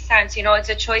complete sense. You know, it's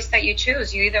a choice that you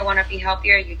choose. You either want to be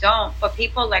healthy or you don't. But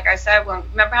people, like I said,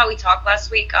 remember how we talked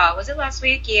last week? Was it last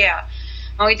week? Yeah.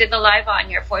 When we did the live on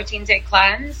your 14-day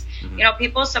cleanse, you know,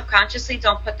 people subconsciously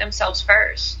don't put themselves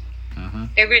first.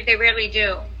 They rarely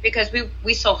do, because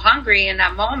we so hungry in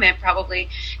that moment probably.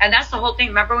 And that's the whole thing.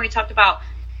 Remember when we talked about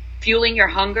fueling your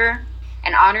hunger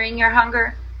and honoring your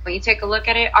hunger? When you take a look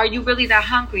at it, are you really that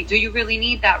hungry? Do you really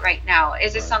need that right now?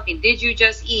 Is it something? Did you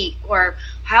just eat? Or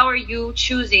how are you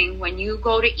choosing when you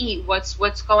go to eat?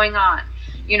 What's going on?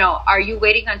 You know, are you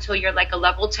waiting until you're like a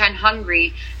level 10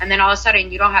 hungry, and then all of a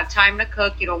sudden you don't have time to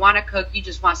cook, you don't want to cook, you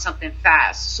just want something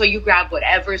fast. So you grab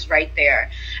whatever's right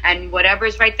there. And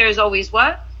whatever's right there is always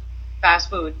what? Fast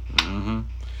food.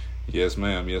 Yes,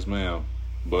 ma'am. Yes, ma'am.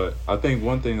 But I think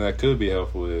one thing that could be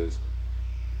helpful is,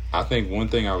 I think one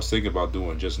thing I was thinking about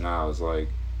doing just now is like,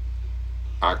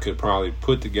 I could probably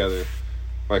put together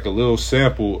like a little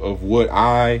sample of what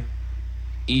I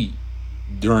eat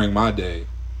during my day,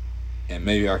 and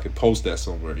maybe I could post that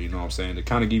somewhere, you know what I'm saying, to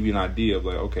kind of give you an idea of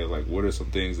like, okay, like what are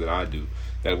some things that I do.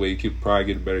 That way you could probably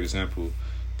get a better example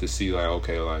to see like,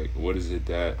 okay, like what is it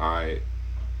that I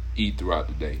eat throughout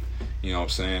the day, you know what I'm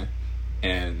saying,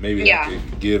 and maybe I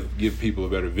could give people a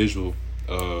better visual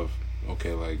of,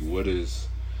 okay, like what is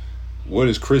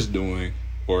Chris doing,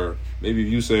 or maybe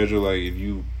if you, Sandra, like if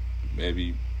you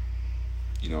maybe,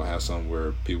 you know, have something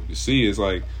where people can see, it's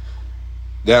like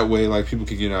that way, like people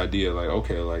can get an idea, like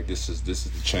okay, like this is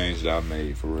the change that I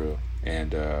made for real,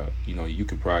 and you know, you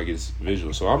can probably get this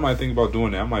visual. So I might think about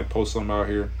doing that. I might post something out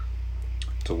here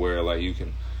to where like you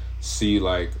can see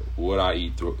like what I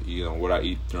eat what I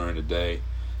eat during the day.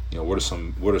 You know, what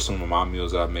are some of my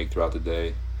meals that I make throughout the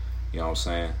day. You know what I'm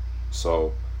saying?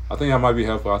 So I think that might be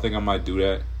helpful. I think I might do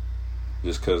that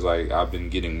just because like I've been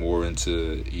getting more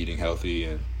into eating healthy,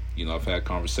 and you know, I've had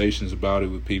conversations about it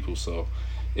with people, so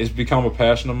it's become a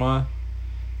passion of mine.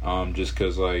 Just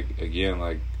because like, again,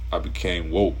 like I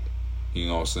became woke, you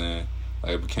know what I'm saying?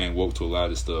 Like I became woke to a lot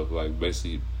of stuff, like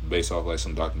basically based off like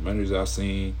some documentaries I've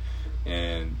seen,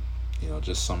 and you know,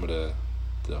 just some of the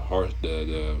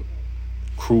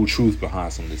cruel truth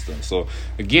behind some of this stuff. So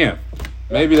again,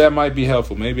 maybe that might be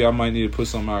helpful. Maybe I might need to put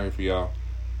something out here for y'all.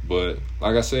 But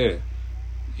like I said,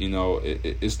 you know,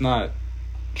 it's not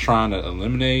trying to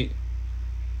eliminate,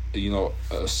 you know,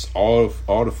 all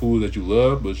the food that you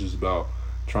love, but it's just about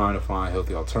trying to find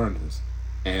healthy alternatives.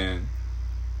 And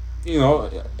you know,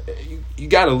 you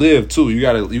got to live too. You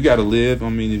got to live. I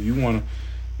mean, if you want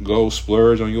to go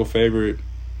splurge on your favorite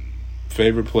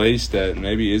place that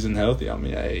maybe isn't healthy, I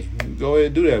mean, hey, go ahead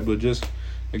and do that. But just,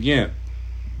 again,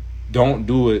 don't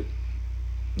do it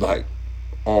like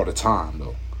all the time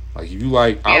though. Like if you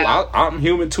like, I'm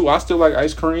human too. I still like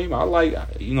ice cream. I like,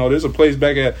 there's a place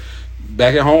back at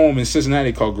home in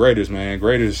Cincinnati called Grater's, man.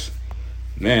 Grater's,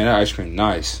 man, that ice cream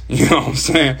nice. You know what I'm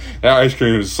saying? That ice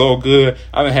cream is so good.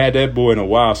 I haven't had that boy in a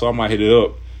while, so I might hit it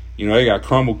up. They got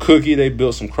crumble cookie. They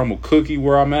built some crumble cookie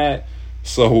where I'm at.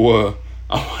 So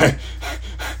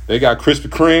they got Krispy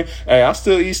Kreme. Hey, I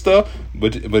still eat stuff,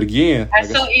 but again, I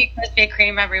still eat Krispy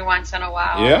Kreme every once in a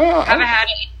while. Yeah, I haven't had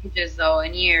it in ages though,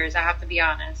 in years. I have to be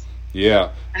honest.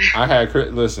 Yeah, I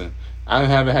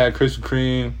haven't had Krispy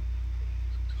Kreme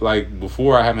like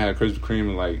before. I haven't had Krispy Kreme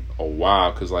in like a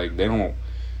while because like they don't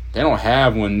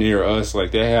have one near us.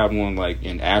 Like they have one like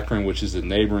in Akron, which is a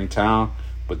neighboring town,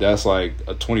 but that's like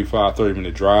a 25-30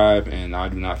 minute drive, and I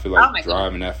do not feel like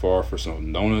driving that far for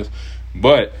some donuts.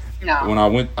 But when I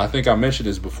went, I think I mentioned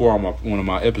this before on one of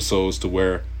my episodes, to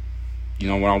where,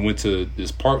 when I went to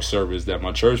this park service that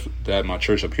my church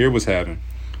up here was having,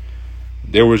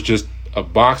 there was just a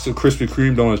box of Krispy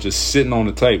Kreme donuts just sitting on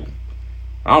the table.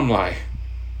 I'm like,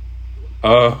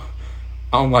 well,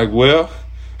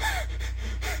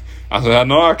 I said, I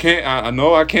know I can't. I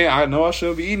know I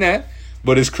shouldn't be eating that,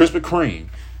 but it's Krispy Kreme.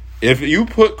 If you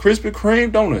put Krispy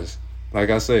Kreme donuts, like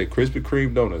I said, Krispy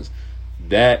Kreme donuts,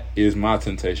 that is my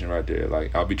temptation right there.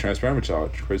 Like, I'll be transparent with y'all,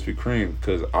 Krispy Kreme,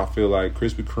 because I feel like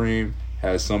Krispy Kreme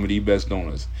has some of the best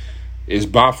donuts. It's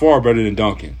by far better than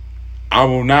Dunkin'. I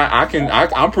will not.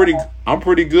 I'm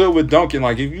pretty good with Dunkin'.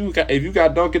 Like if you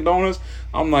got Dunkin' Donuts,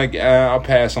 I'm like I'll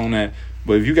pass on that.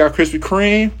 But if you got Krispy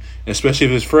Kreme, especially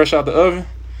if it's fresh out the oven,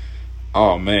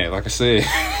 oh man, like I said,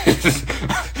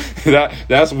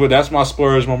 that's my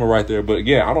splurge moment right there. But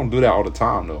again, I don't do that all the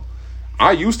time though.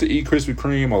 I used to eat Krispy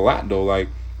Kreme a lot though. Like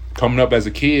coming up as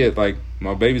a kid, like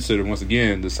my babysitter, once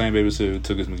again, the same babysitter who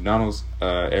took us McDonald's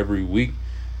every week,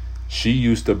 she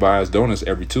used to buy us donuts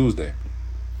every Tuesday.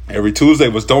 Every Tuesday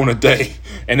was donut day,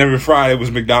 and every Friday was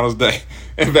McDonald's day.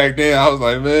 And back then, I was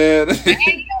like, man.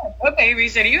 What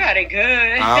babysitter? You had it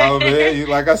good. Oh, man.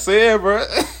 Like I said, bro.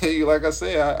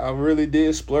 I really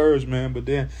did splurge, man. But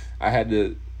then I had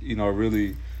to,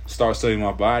 really start studying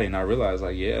my body. And I realized,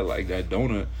 like, yeah, like that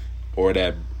donut or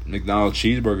that McDonald's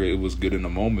cheeseburger, it was good in the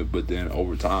moment. But then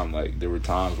over time, like, there were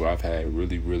times where I've had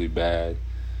really, really bad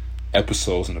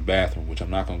episodes in the bathroom, which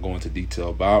I'm not going to go into detail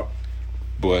about.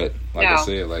 But like I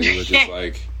said, like it was just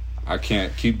like I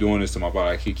can't keep doing this to my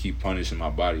body. I can't keep punishing my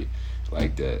body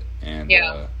like that. And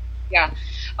it's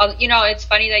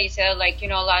funny that you said like a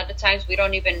lot of the times we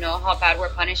don't even know how bad we're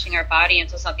punishing our body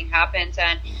until something happens.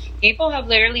 And people have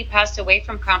literally passed away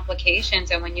from complications.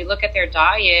 And when you look at their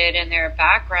diet and their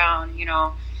background,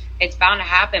 it's bound to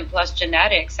happen. Plus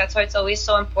genetics. That's why it's always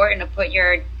so important to put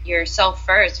yourself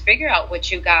first. Figure out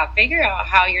what you got. Figure out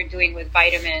how you're doing with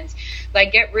vitamins.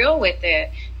 Like, get real with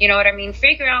it. You know what I mean?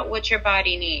 Figure out what your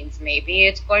body needs. Maybe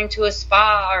it's going to a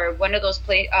spa or one of those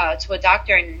to a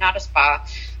doctor, and not a spa,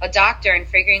 a doctor, and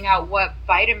figuring out what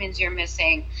vitamins you're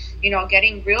missing.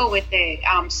 Getting real with it,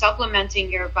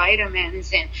 supplementing your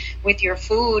vitamins and with your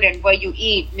food and what you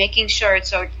eat, making sure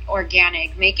it's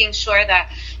organic, making sure that,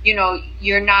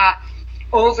 you're not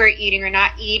overeating or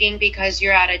not eating because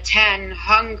you're at a 10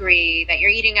 hungry, that you're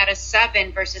eating at a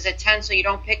 7 versus a 10, so you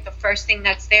don't pick the first thing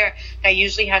that's there that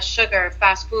usually has sugar,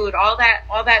 fast food, all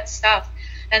that stuff,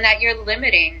 and that you're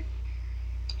limiting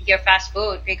your fast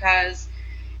food because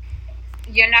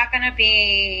you're not going to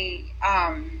be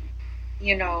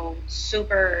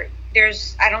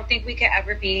I don't think we could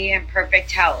ever be in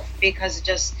perfect health because of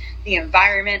just the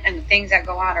environment and the things that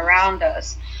go on around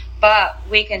us. But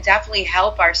we can definitely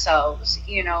help ourselves,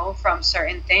 from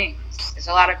certain things. There's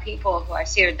a lot of people who I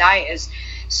see their diet is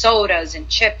sodas and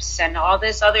chips and all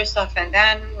this other stuff. And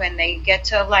then when they get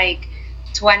to like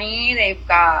 20, they've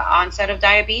got onset of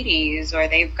diabetes, or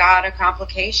they've got a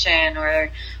complication or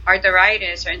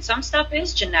arthritis, and some stuff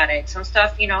is genetic, some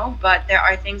stuff, but there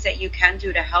are things that you can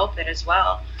do to help it as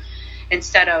well,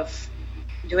 instead of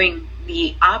doing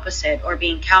the opposite or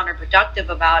being counterproductive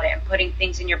about it and putting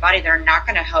things in your body that are not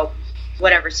going to help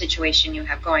whatever situation you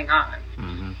have going on.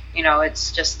 Mm-hmm.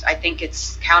 It's just, I think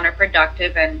it's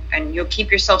counterproductive, and you'll keep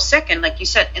yourself sick. And like you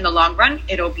said, in the long run,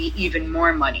 it'll be even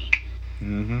more money.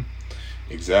 Mm-hmm.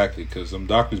 Exactly, because them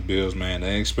doctor's bills, man, they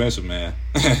ain't expensive, man.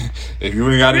 If you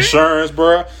ain't got insurance,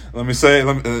 bro,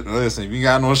 listen, if you ain't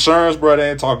got no insurance, bro,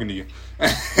 they ain't talking to you.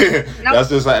 Nope. That's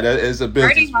just like that. It's a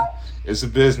business. It's a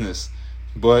business.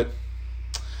 But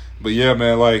yeah,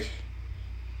 man, like,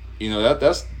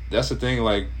 that's the thing.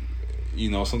 Like,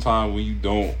 sometimes when you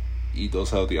don't eat those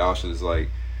healthy options, like,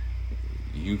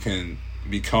 you can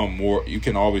become more. You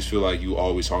can always feel like you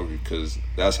always hungry, because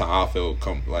that's how I felt.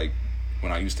 Like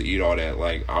when I used to eat all that,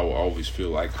 like I would always feel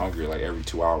like hungry like every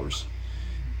 2 hours.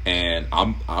 And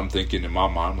I'm thinking in my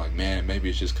mind, I'm like, man, maybe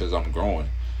it's just because I'm growing,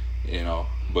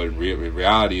 But in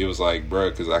reality, it was like, bro,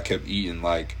 because I kept eating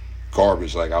like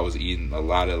garbage. Like I was eating a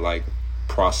lot of like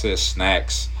processed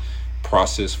snacks,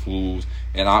 processed foods,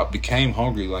 and I became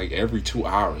hungry like every 2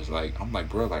 hours. Like I'm like,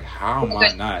 bro, like how am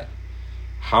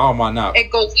I not?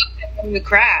 It goes up when you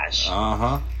crash.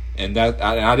 And that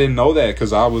I didn't know that,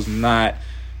 because I was not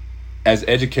as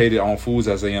educated on foods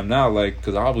as I am now. Like,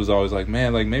 because I was always like,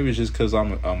 man, like maybe it's just because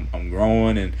I'm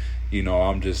growing, and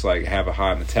I'm just like have a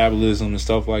high metabolism and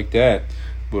stuff like that.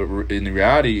 But in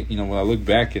reality, when I look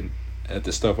back at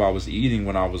the stuff I was eating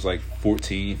when I was like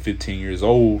 14, 15 years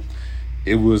old,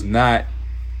 it was not,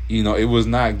 it was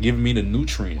not giving me the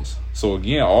nutrients. So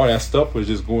again, all that stuff was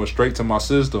just going straight to my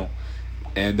system.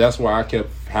 And that's why I kept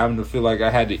having to feel like I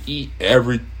had to eat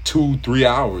every 2-3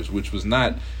 hours, which was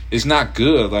it's not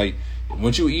good. Like,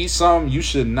 once you eat something, you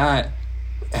should not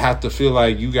have to feel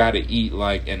like you got to eat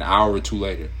like an hour or two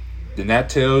later. Then that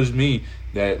tells me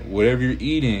that whatever you're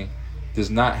eating does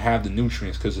not have the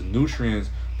nutrients, because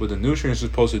what the nutrients are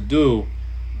supposed to do,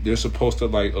 they're supposed to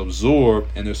like absorb,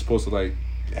 and they're supposed to like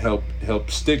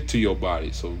help stick to your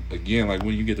body. So again, like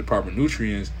when you get the proper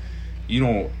nutrients, you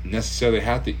don't necessarily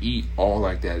have to eat all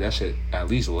like that. That should at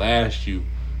least last you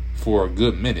for a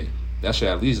good minute. That should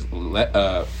at least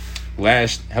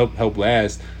help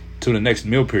last to the next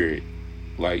meal period.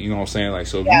 Like, you know what I'm saying? Like,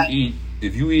 so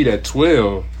if you eat at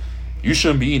 12, you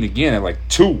shouldn't be eating again at like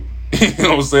 2. You know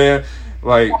what I'm saying?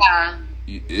 Like,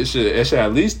 it should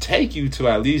at least take you to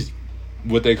at least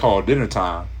what they call dinner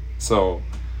time. So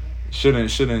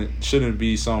shouldn't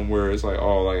be somewhere it's like,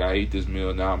 oh, like I ate this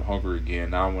meal, now I'm hungry again,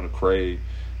 now I want to crave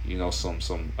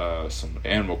some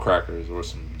animal crackers or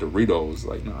some Doritos.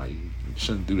 Like, nah, you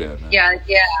shouldn't do that, man. Yeah,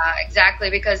 exactly.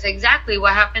 Because exactly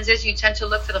what happens is you tend to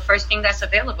look for the first thing that's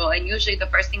available, and usually the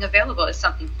first thing available is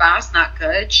something fast, not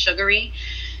good, sugary.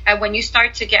 And when you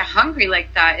start to get hungry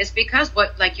like that, it's because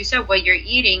like you said, what you're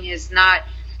eating is not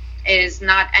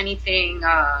anything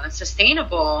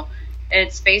sustainable.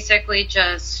 It's basically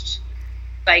just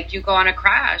like you go on a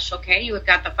crash. Okay, you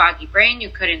got the foggy brain, you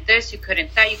couldn't this, you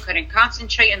couldn't that, you couldn't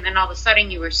concentrate, and then all of a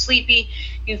sudden you were sleepy,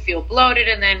 you feel bloated,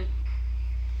 and then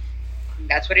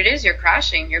that's what it is. You're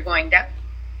crashing, you're going down.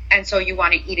 And so you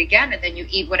want to eat again, and then you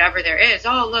eat whatever there is.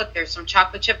 Oh, look, there's some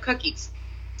chocolate chip cookies.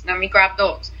 Let me grab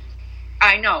those.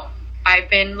 I know.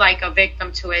 I've been like a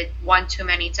victim to it one too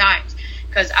many times,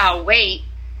 because I'll wait.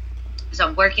 So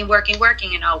I'm working,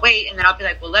 and I'll wait, and then I'll be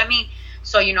like, well,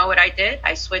 so you know what I did?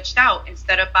 I switched out.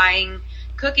 Instead of buying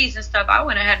cookies and stuff, I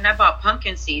went ahead and I bought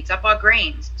pumpkin seeds. I bought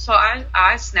grains. So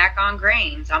I snack on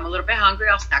grains. I'm a little bit hungry,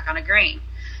 I'll snack on a grain.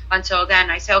 Until then,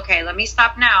 I say, okay, let me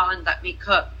stop now and let me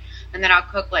cook. And then I'll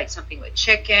cook like something with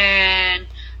chicken.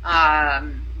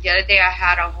 The other day I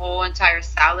had a whole entire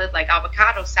salad, like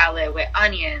avocado salad with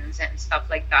onions and stuff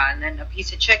like that, and then a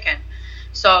piece of chicken.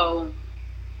 So,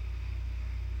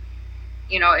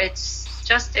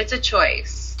 it's a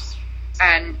choice.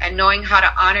 And knowing how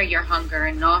to honor your hunger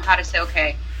and know how to say,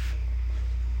 okay,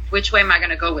 which way am I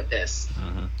going to go with this?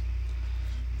 Mm-hmm.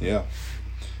 Yeah.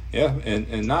 Yeah,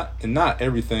 and not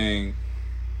everything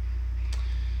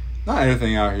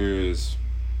out here is,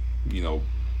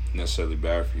 necessarily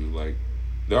bad for you. Like,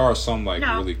 there are some like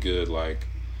really good like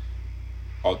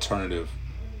alternative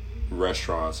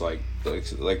restaurants, like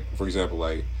for example,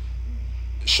 like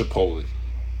Chipotle.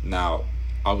 Now,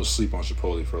 I was asleep on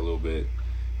Chipotle for a little bit,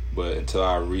 but until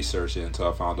I researched it, until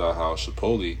I found out how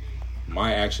Chipotle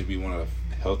might actually be one of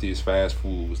the healthiest fast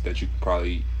foods that you could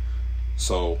probably eat.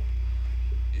 So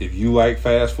if you like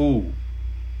fast food,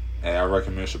 and I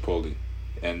recommend Chipotle.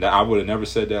 And I would have never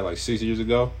said that like 6 years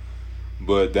ago,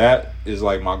 but that is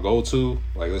like my go-to.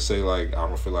 Like, let's say like I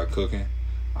don't feel like cooking,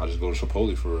 I'll just go to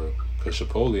Chipotle for real, because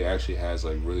Chipotle actually has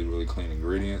like really, really clean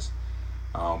ingredients,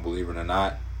 believe it or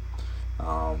not.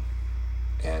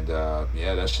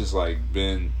 That's just like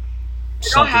been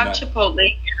something. I don't have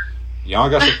Chipotle. Y'all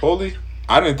got Chipotle?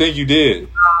 I didn't think you did.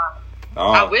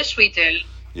 I wish we did.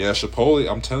 Yeah,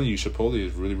 Chipotle, I'm telling you, Chipotle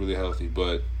is really, really healthy,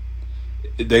 but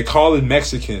they call it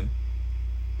Mexican,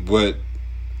 but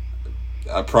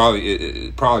it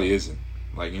probably isn't.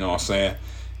 Like, you know what I'm saying?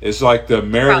 It's like the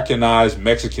Americanized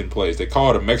Mexican place. They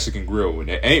call it a Mexican grill, and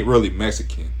it ain't really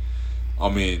Mexican. I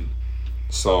mean,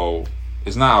 so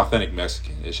it's not authentic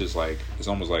Mexican. It's just like, it's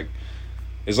almost like,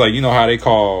 it's like, you know how they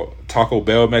call Taco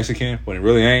Bell Mexican when it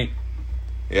really ain't?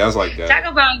 Yeah, I was like that.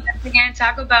 Taco Bell, again,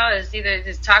 Taco Bell is either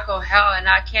this taco hell, and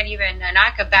I can't even, and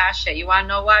I could bash it. You want to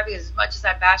know why? Because as much as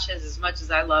I bash it, as much as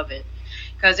I love it.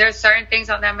 Because there's certain things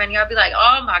on that menu, I'll be like,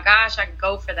 oh my gosh, I could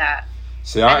go for that.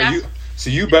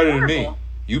 You better than me.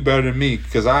 You better than me,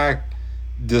 because I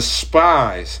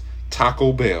despise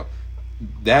Taco Bell.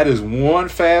 That is one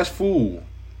fast food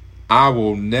I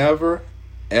will never,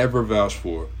 ever vouch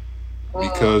for.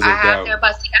 Because of that.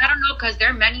 But see, I don't know, because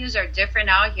their menus are different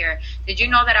out here. Did you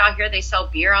know that out here they sell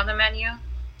beer on the menu?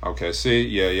 Okay, see,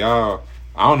 yeah, y'all,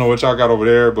 I don't know what y'all got over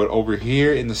there, but over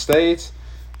here in the States,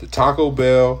 the Taco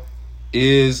Bell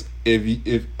is,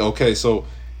 so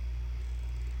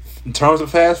in terms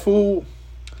of fast food,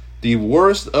 the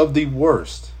worst of the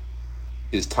worst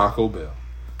is Taco Bell.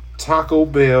 Taco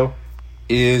Bell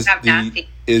is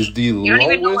the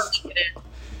lowest.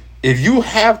 If you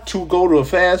have to go to a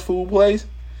fast food place,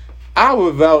 I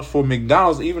would vouch for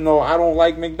McDonald's. Even though I don't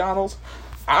like McDonald's,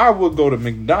 I would go to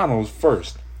McDonald's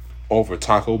first over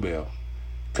Taco Bell.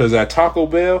 Because at Taco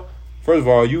Bell, first of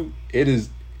all, you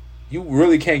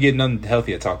really can't get nothing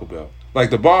healthy at Taco Bell. Like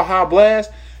the Baja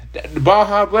Blast,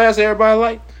 everybody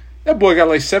like, that boy got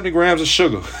like 70 grams of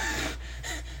sugar.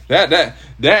 that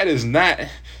is not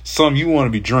something you want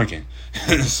to be drinking.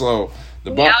 So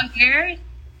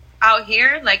Out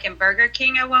here, like in Burger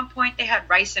King, at one point they had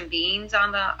rice and beans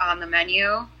on the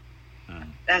menu.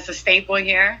 That's a staple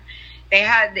here. They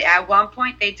had, at one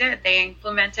point they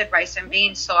implemented rice and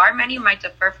beans. So our menu might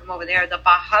differ from over there. The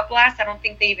Baja Blast, I don't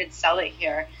think they even sell it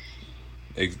here.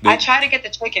 I try to get the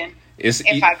chicken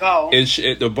if I go.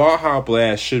 The Baja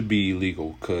Blast should be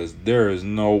illegal, because there is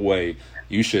no way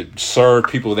you should serve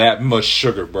people that much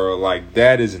sugar, bro. Like,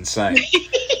 that is insane.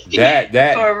 That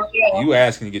you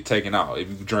asking to get taken out if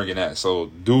you drinking that. So,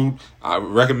 dude, I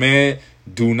recommend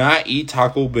do not eat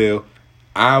Taco Bell.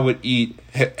 I would eat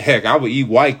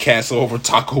White Castle over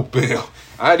Taco Bell.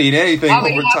 I'd eat anything over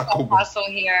Taco Bell. White Castle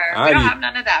here. We don't have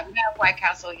none of that. We don't have White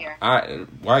Castle here.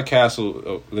 White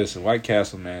Castle. Listen, White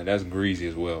Castle, man, that's greasy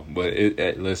as well. But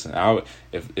listen,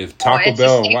 if Taco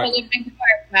Bell,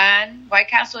 White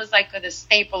Castle is like the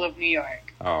staple of New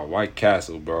York. Oh, White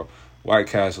Castle, bro. White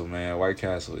Castle, man. White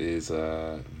Castle is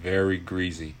very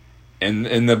greasy, and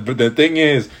the thing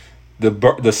is,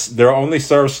 they're only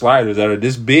served sliders that are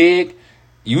this big.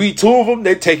 You eat two of them,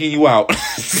 they're taking you out.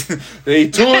 They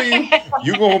eat two of you,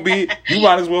 you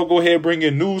might as well go ahead and bring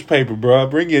your newspaper, bro.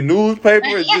 Bring your newspaper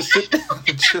and just sit there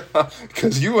and chill out.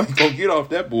 Because you ain't going to get off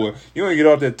that, boy. You ain't get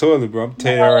off that toilet, bro. I'm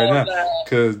telling you right now.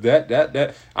 Because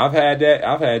that, I've had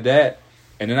that.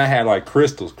 And then I had like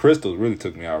Crystals. Crystals really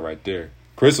took me out right there.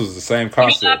 Crystals is the same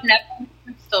concept. I've never had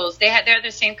Crystals. They're the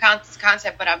same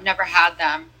concept, but I've never had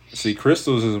them. See,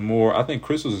 Crystals is more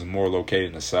located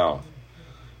in the South.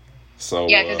 So,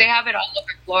 yeah, because they have it all over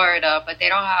Florida, but they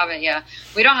don't have it. Yeah,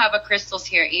 we don't have a Crystals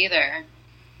here either.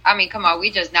 I mean, come on,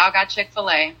 we just now got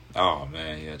Chick-fil-A. Oh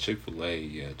man, yeah, Chick-fil-A.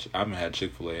 Yeah, I haven't had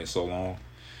Chick-fil-A in so long.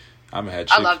 I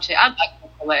like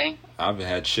Chick-fil-A. I haven't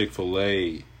had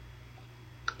Chick-fil-A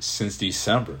since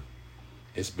December.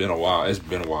 It's been a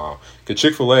while. Cause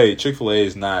Chick-fil-A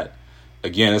is not.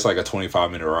 Again, it's like a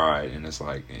 25-minute ride, and it's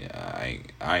like, yeah,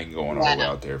 I ain't going all the way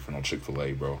out there for no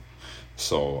Chick-fil-A, bro.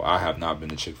 So I have not been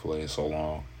to Chick-fil-A in so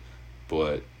long.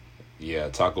 But yeah,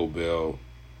 Taco Bell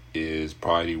is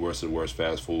probably the worst of the worst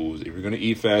fast foods. If you're going to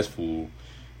eat fast food,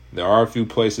 there are a few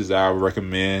places that I would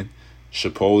recommend.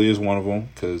 Chipotle is one of them,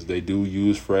 because they do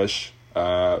use fresh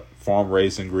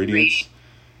farm-raised ingredients.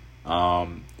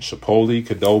 Chipotle,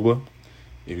 Qdoba.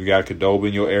 If you got Qdoba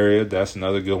in your area, that's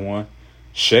another good one.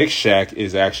 Shake Shack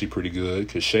is actually pretty good,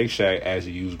 because Shake Shack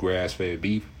actually use grass-fed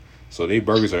beef. So their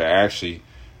burgers are actually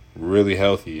really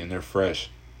healthy and they're fresh.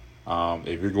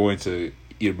 If you're going to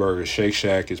eat a burger, Shake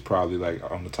Shack is probably like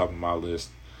on the top of my list.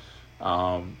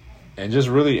 And just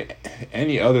really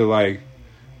any other like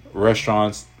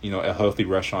restaurants, healthy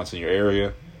restaurants in your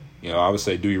area. I would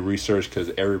say do your research,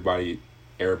 because everybody's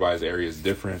area is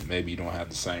different. Maybe you don't have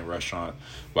the same restaurant,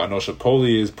 but I know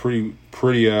Chipotle is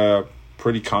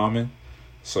pretty common.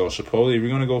 So Chipotle, if you're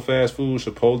gonna go fast food,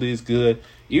 Chipotle is good.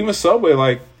 Even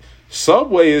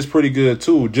Subway is pretty good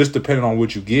too, just depending on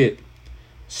what you get.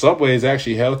 Subway is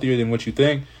actually healthier than what you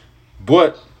think,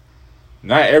 but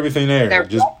not everything there. Their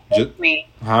bread kills me.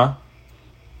 Huh?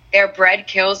 Their bread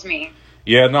kills me.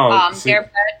 Yeah, no. Their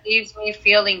bread leaves me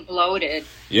feeling bloated.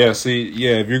 Yeah,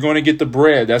 if you're going to get the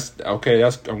bread, that's okay.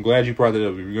 I'm glad you brought that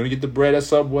up. If you're going to get the bread at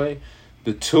Subway,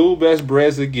 the two best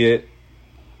breads to get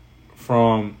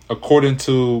from, according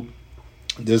to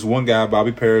this one guy,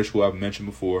 Bobby Parrish, who I've mentioned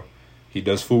before. He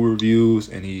does food reviews,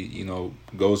 and he,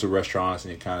 goes to restaurants,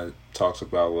 and he kind of talks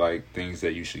about like things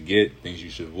that you should get, things you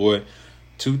should avoid.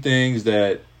 two things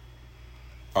that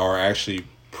are actually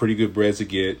pretty good breads to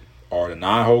get are the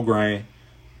non-whole grain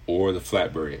or the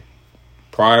flatbread.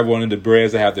 Probably one of the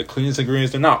breads that have the cleanest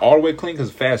ingredients. They're not all the way clean because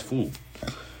it's fast food.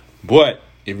 But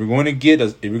if you're going to get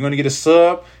a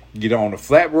sub, get it on the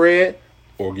flatbread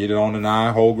or get it on the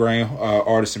non-whole grain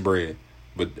artisan bread.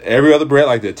 But every other bread,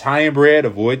 like the Italian bread,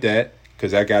 avoid that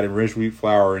because that got enriched wheat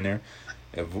flour in there.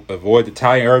 Avoid the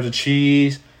Italian herbs and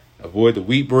cheese. Avoid the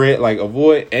wheat bread. Like,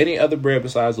 avoid any other bread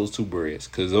besides those two breads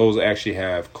because those actually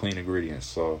have clean ingredients.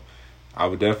 So I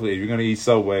would definitely, if you're going to eat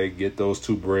Subway, get those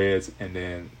two breads and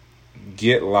then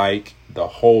get like the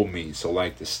whole meat. So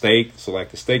like the steak. So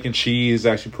like the steak and cheese is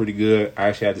actually pretty good. I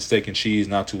actually had the steak and cheese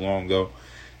not too long ago.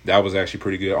 That was actually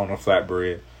pretty good on a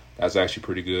flatbread. That's actually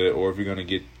pretty good. Or if you're going to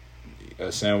get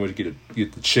a sandwich,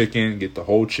 get the chicken, get the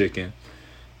whole chicken.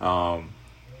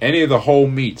 Any of the whole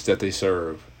meats that they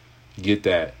serve, get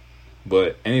that.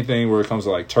 But anything where it comes to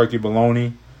like turkey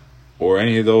bologna or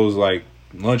any of those like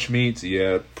lunch meats,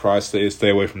 yeah, probably stay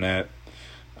away from that.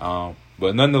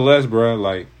 But nonetheless, bro,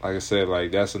 like I said,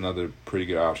 like that's another pretty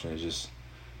good option. It's just,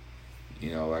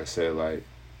 like I said, like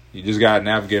you just gotta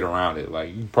navigate around it. Like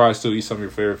you can probably still eat some of your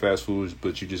favorite fast foods,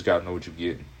 but you just gotta know what you're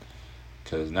getting,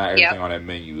 because not everything on that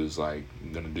menu is like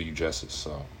gonna do you justice.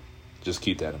 So just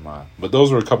keep that in mind. But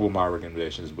those were a couple of my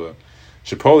recommendations. But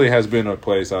Chipotle has been a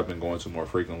place I've been going to more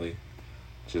frequently,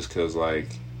 just because like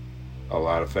a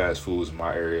lot of fast foods in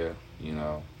my area,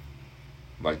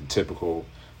 like the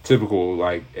typical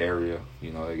like area,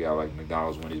 they got like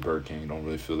McDonald's, Wendy's, Burger King. Don't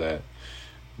really feel that,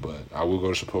 but I will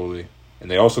go to Chipotle. And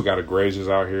they also got a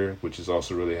Grazers out here, which is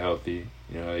also really healthy.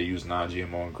 They use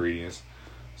non-GMO ingredients,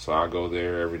 so I go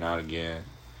there every now and again.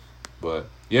 But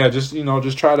yeah, just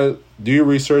try to do your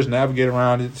research, navigate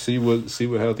around it, see what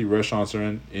healthy restaurants are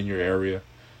in your area,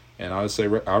 and I would say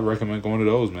I recommend going to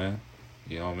those, man.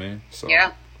 You know what I mean? So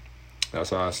yeah, that's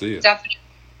how I see it. Definitely.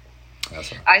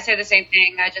 I say the same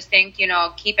thing. I just think,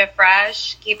 keep it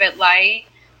fresh, keep it light,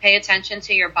 pay attention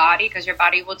to your body, because your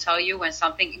body will tell you when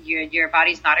something, your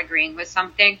body's not agreeing with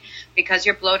something. Because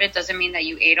you're bloated doesn't mean that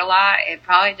you ate a lot. It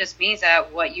probably just means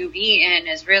that what you've eaten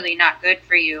is really not good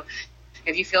for you.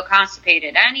 If you feel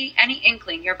constipated, any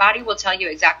inkling, your body will tell you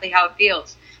exactly how it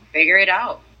feels. Figure it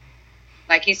out.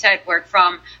 Like he said, work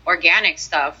from organic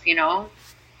stuff,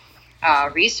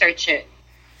 research it.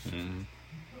 Mm-hmm.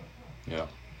 Yeah.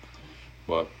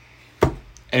 But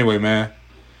anyway, man,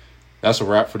 that's a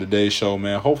wrap for today's show,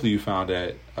 man. Hopefully you found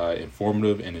that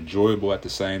informative and enjoyable at the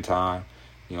same time.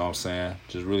 You know what I'm saying?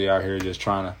 Just really out here just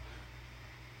trying to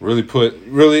really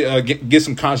get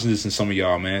some consciousness in some of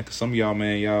y'all, man. Because some of y'all,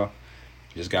 man, y'all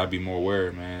just got to be more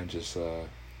aware, man. Just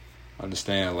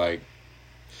understand, like,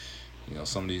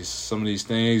 some of these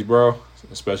things, bro,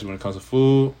 especially when it comes to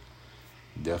food,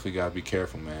 you definitely got to be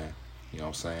careful, man. You know what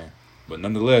I'm saying? But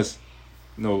nonetheless,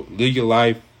 live your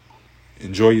life,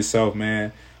 enjoy yourself,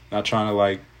 man. Not trying to,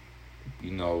 like,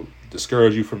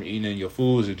 discourage you from eating your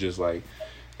foods. It's just, like,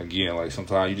 again, like,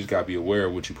 sometimes you just got to be aware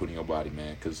of what you put in your body,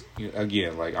 man. Because,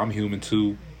 again, like, I'm human,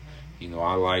 too.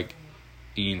 I like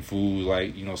eating food,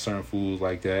 like, certain foods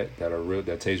like that are real,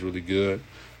 that taste really good.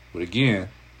 But, again,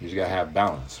 you just got to have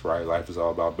balance, right? Life is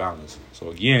all about balance. So,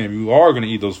 again, if you are going to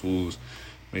eat those foods,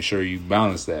 make sure you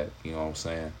balance that, you know what I'm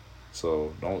saying?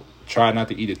 So don't try not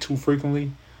to eat it too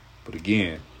frequently. But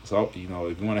again, so if you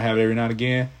want to have it every now and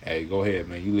again, hey, go ahead,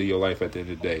 man. You live your life at the end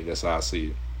of the day. That's how I see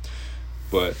it.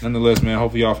 But nonetheless, man,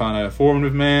 hopefully y'all found that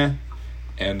informative, man.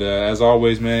 And as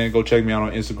always, man, go check me out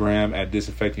on Instagram at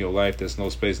Disinfecting Your Life. That's no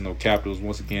space, no capitals.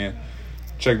 Once again,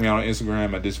 check me out on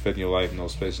Instagram at Disinfecting Your Life, no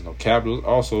space, no capitals.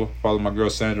 Also, follow my girl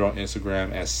Sandra on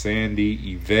Instagram at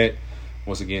Sandy Yvette.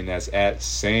 Once again, that's at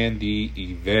Sandy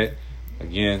Yvette.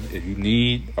 Again, if you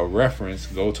need a reference,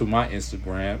 go to my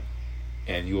Instagram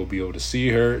and you will be able to see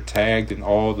her tagged in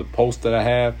all the posts that I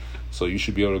have. So you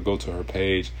should be able to go to her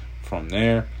page from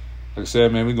there. Like I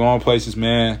said, man, we go on places,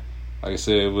 man. Like I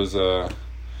said, it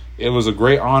was a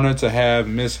great honor to have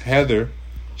Miss Heather.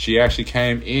 She actually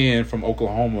came in from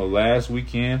Oklahoma last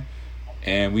weekend,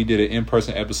 and we did an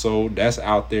in-person episode. That's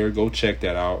out there. Go check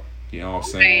that out. You know what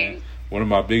I'm saying? One of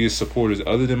my biggest supporters,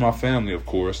 other than my family, of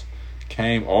course,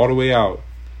 came all the way out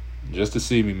just to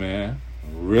see me, man.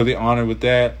 Really honored with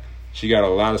that. She got a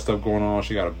lot of stuff going on.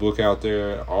 She got a book out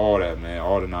there, all that, man,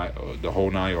 the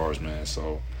whole 9 yards, man.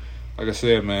 So, like I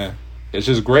said, man, it's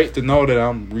just great to know that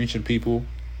I'm reaching people,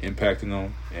 impacting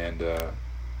them, and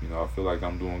I feel like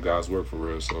I'm doing God's work for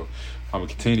real. So I'm gonna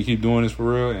continue to keep doing this for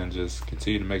real and just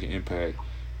continue to make an impact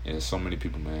in so many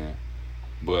people, man.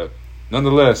 But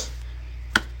nonetheless,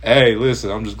 hey,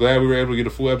 listen, I'm just glad we were able to get a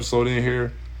full episode in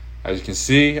here. As you can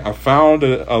see, I found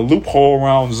a loophole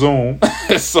around Zoom.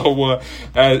 So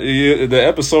the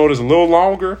episode is a little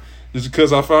longer just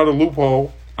because I found a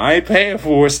loophole. I ain't paying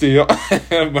for it still,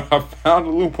 but I found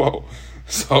a loophole.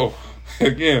 So,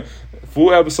 again,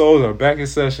 full episodes are back in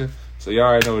session. So, y'all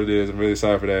already know what it is. I'm really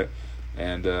excited for that.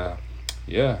 And,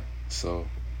 yeah. So,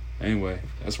 anyway,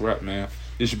 that's a wrap, man.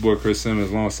 This your boy, Chris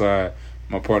Simmons, alongside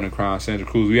my partner in crime, Sandra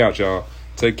Cruz. We out, y'all.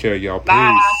 Take care, y'all. Peace.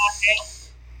 Bye.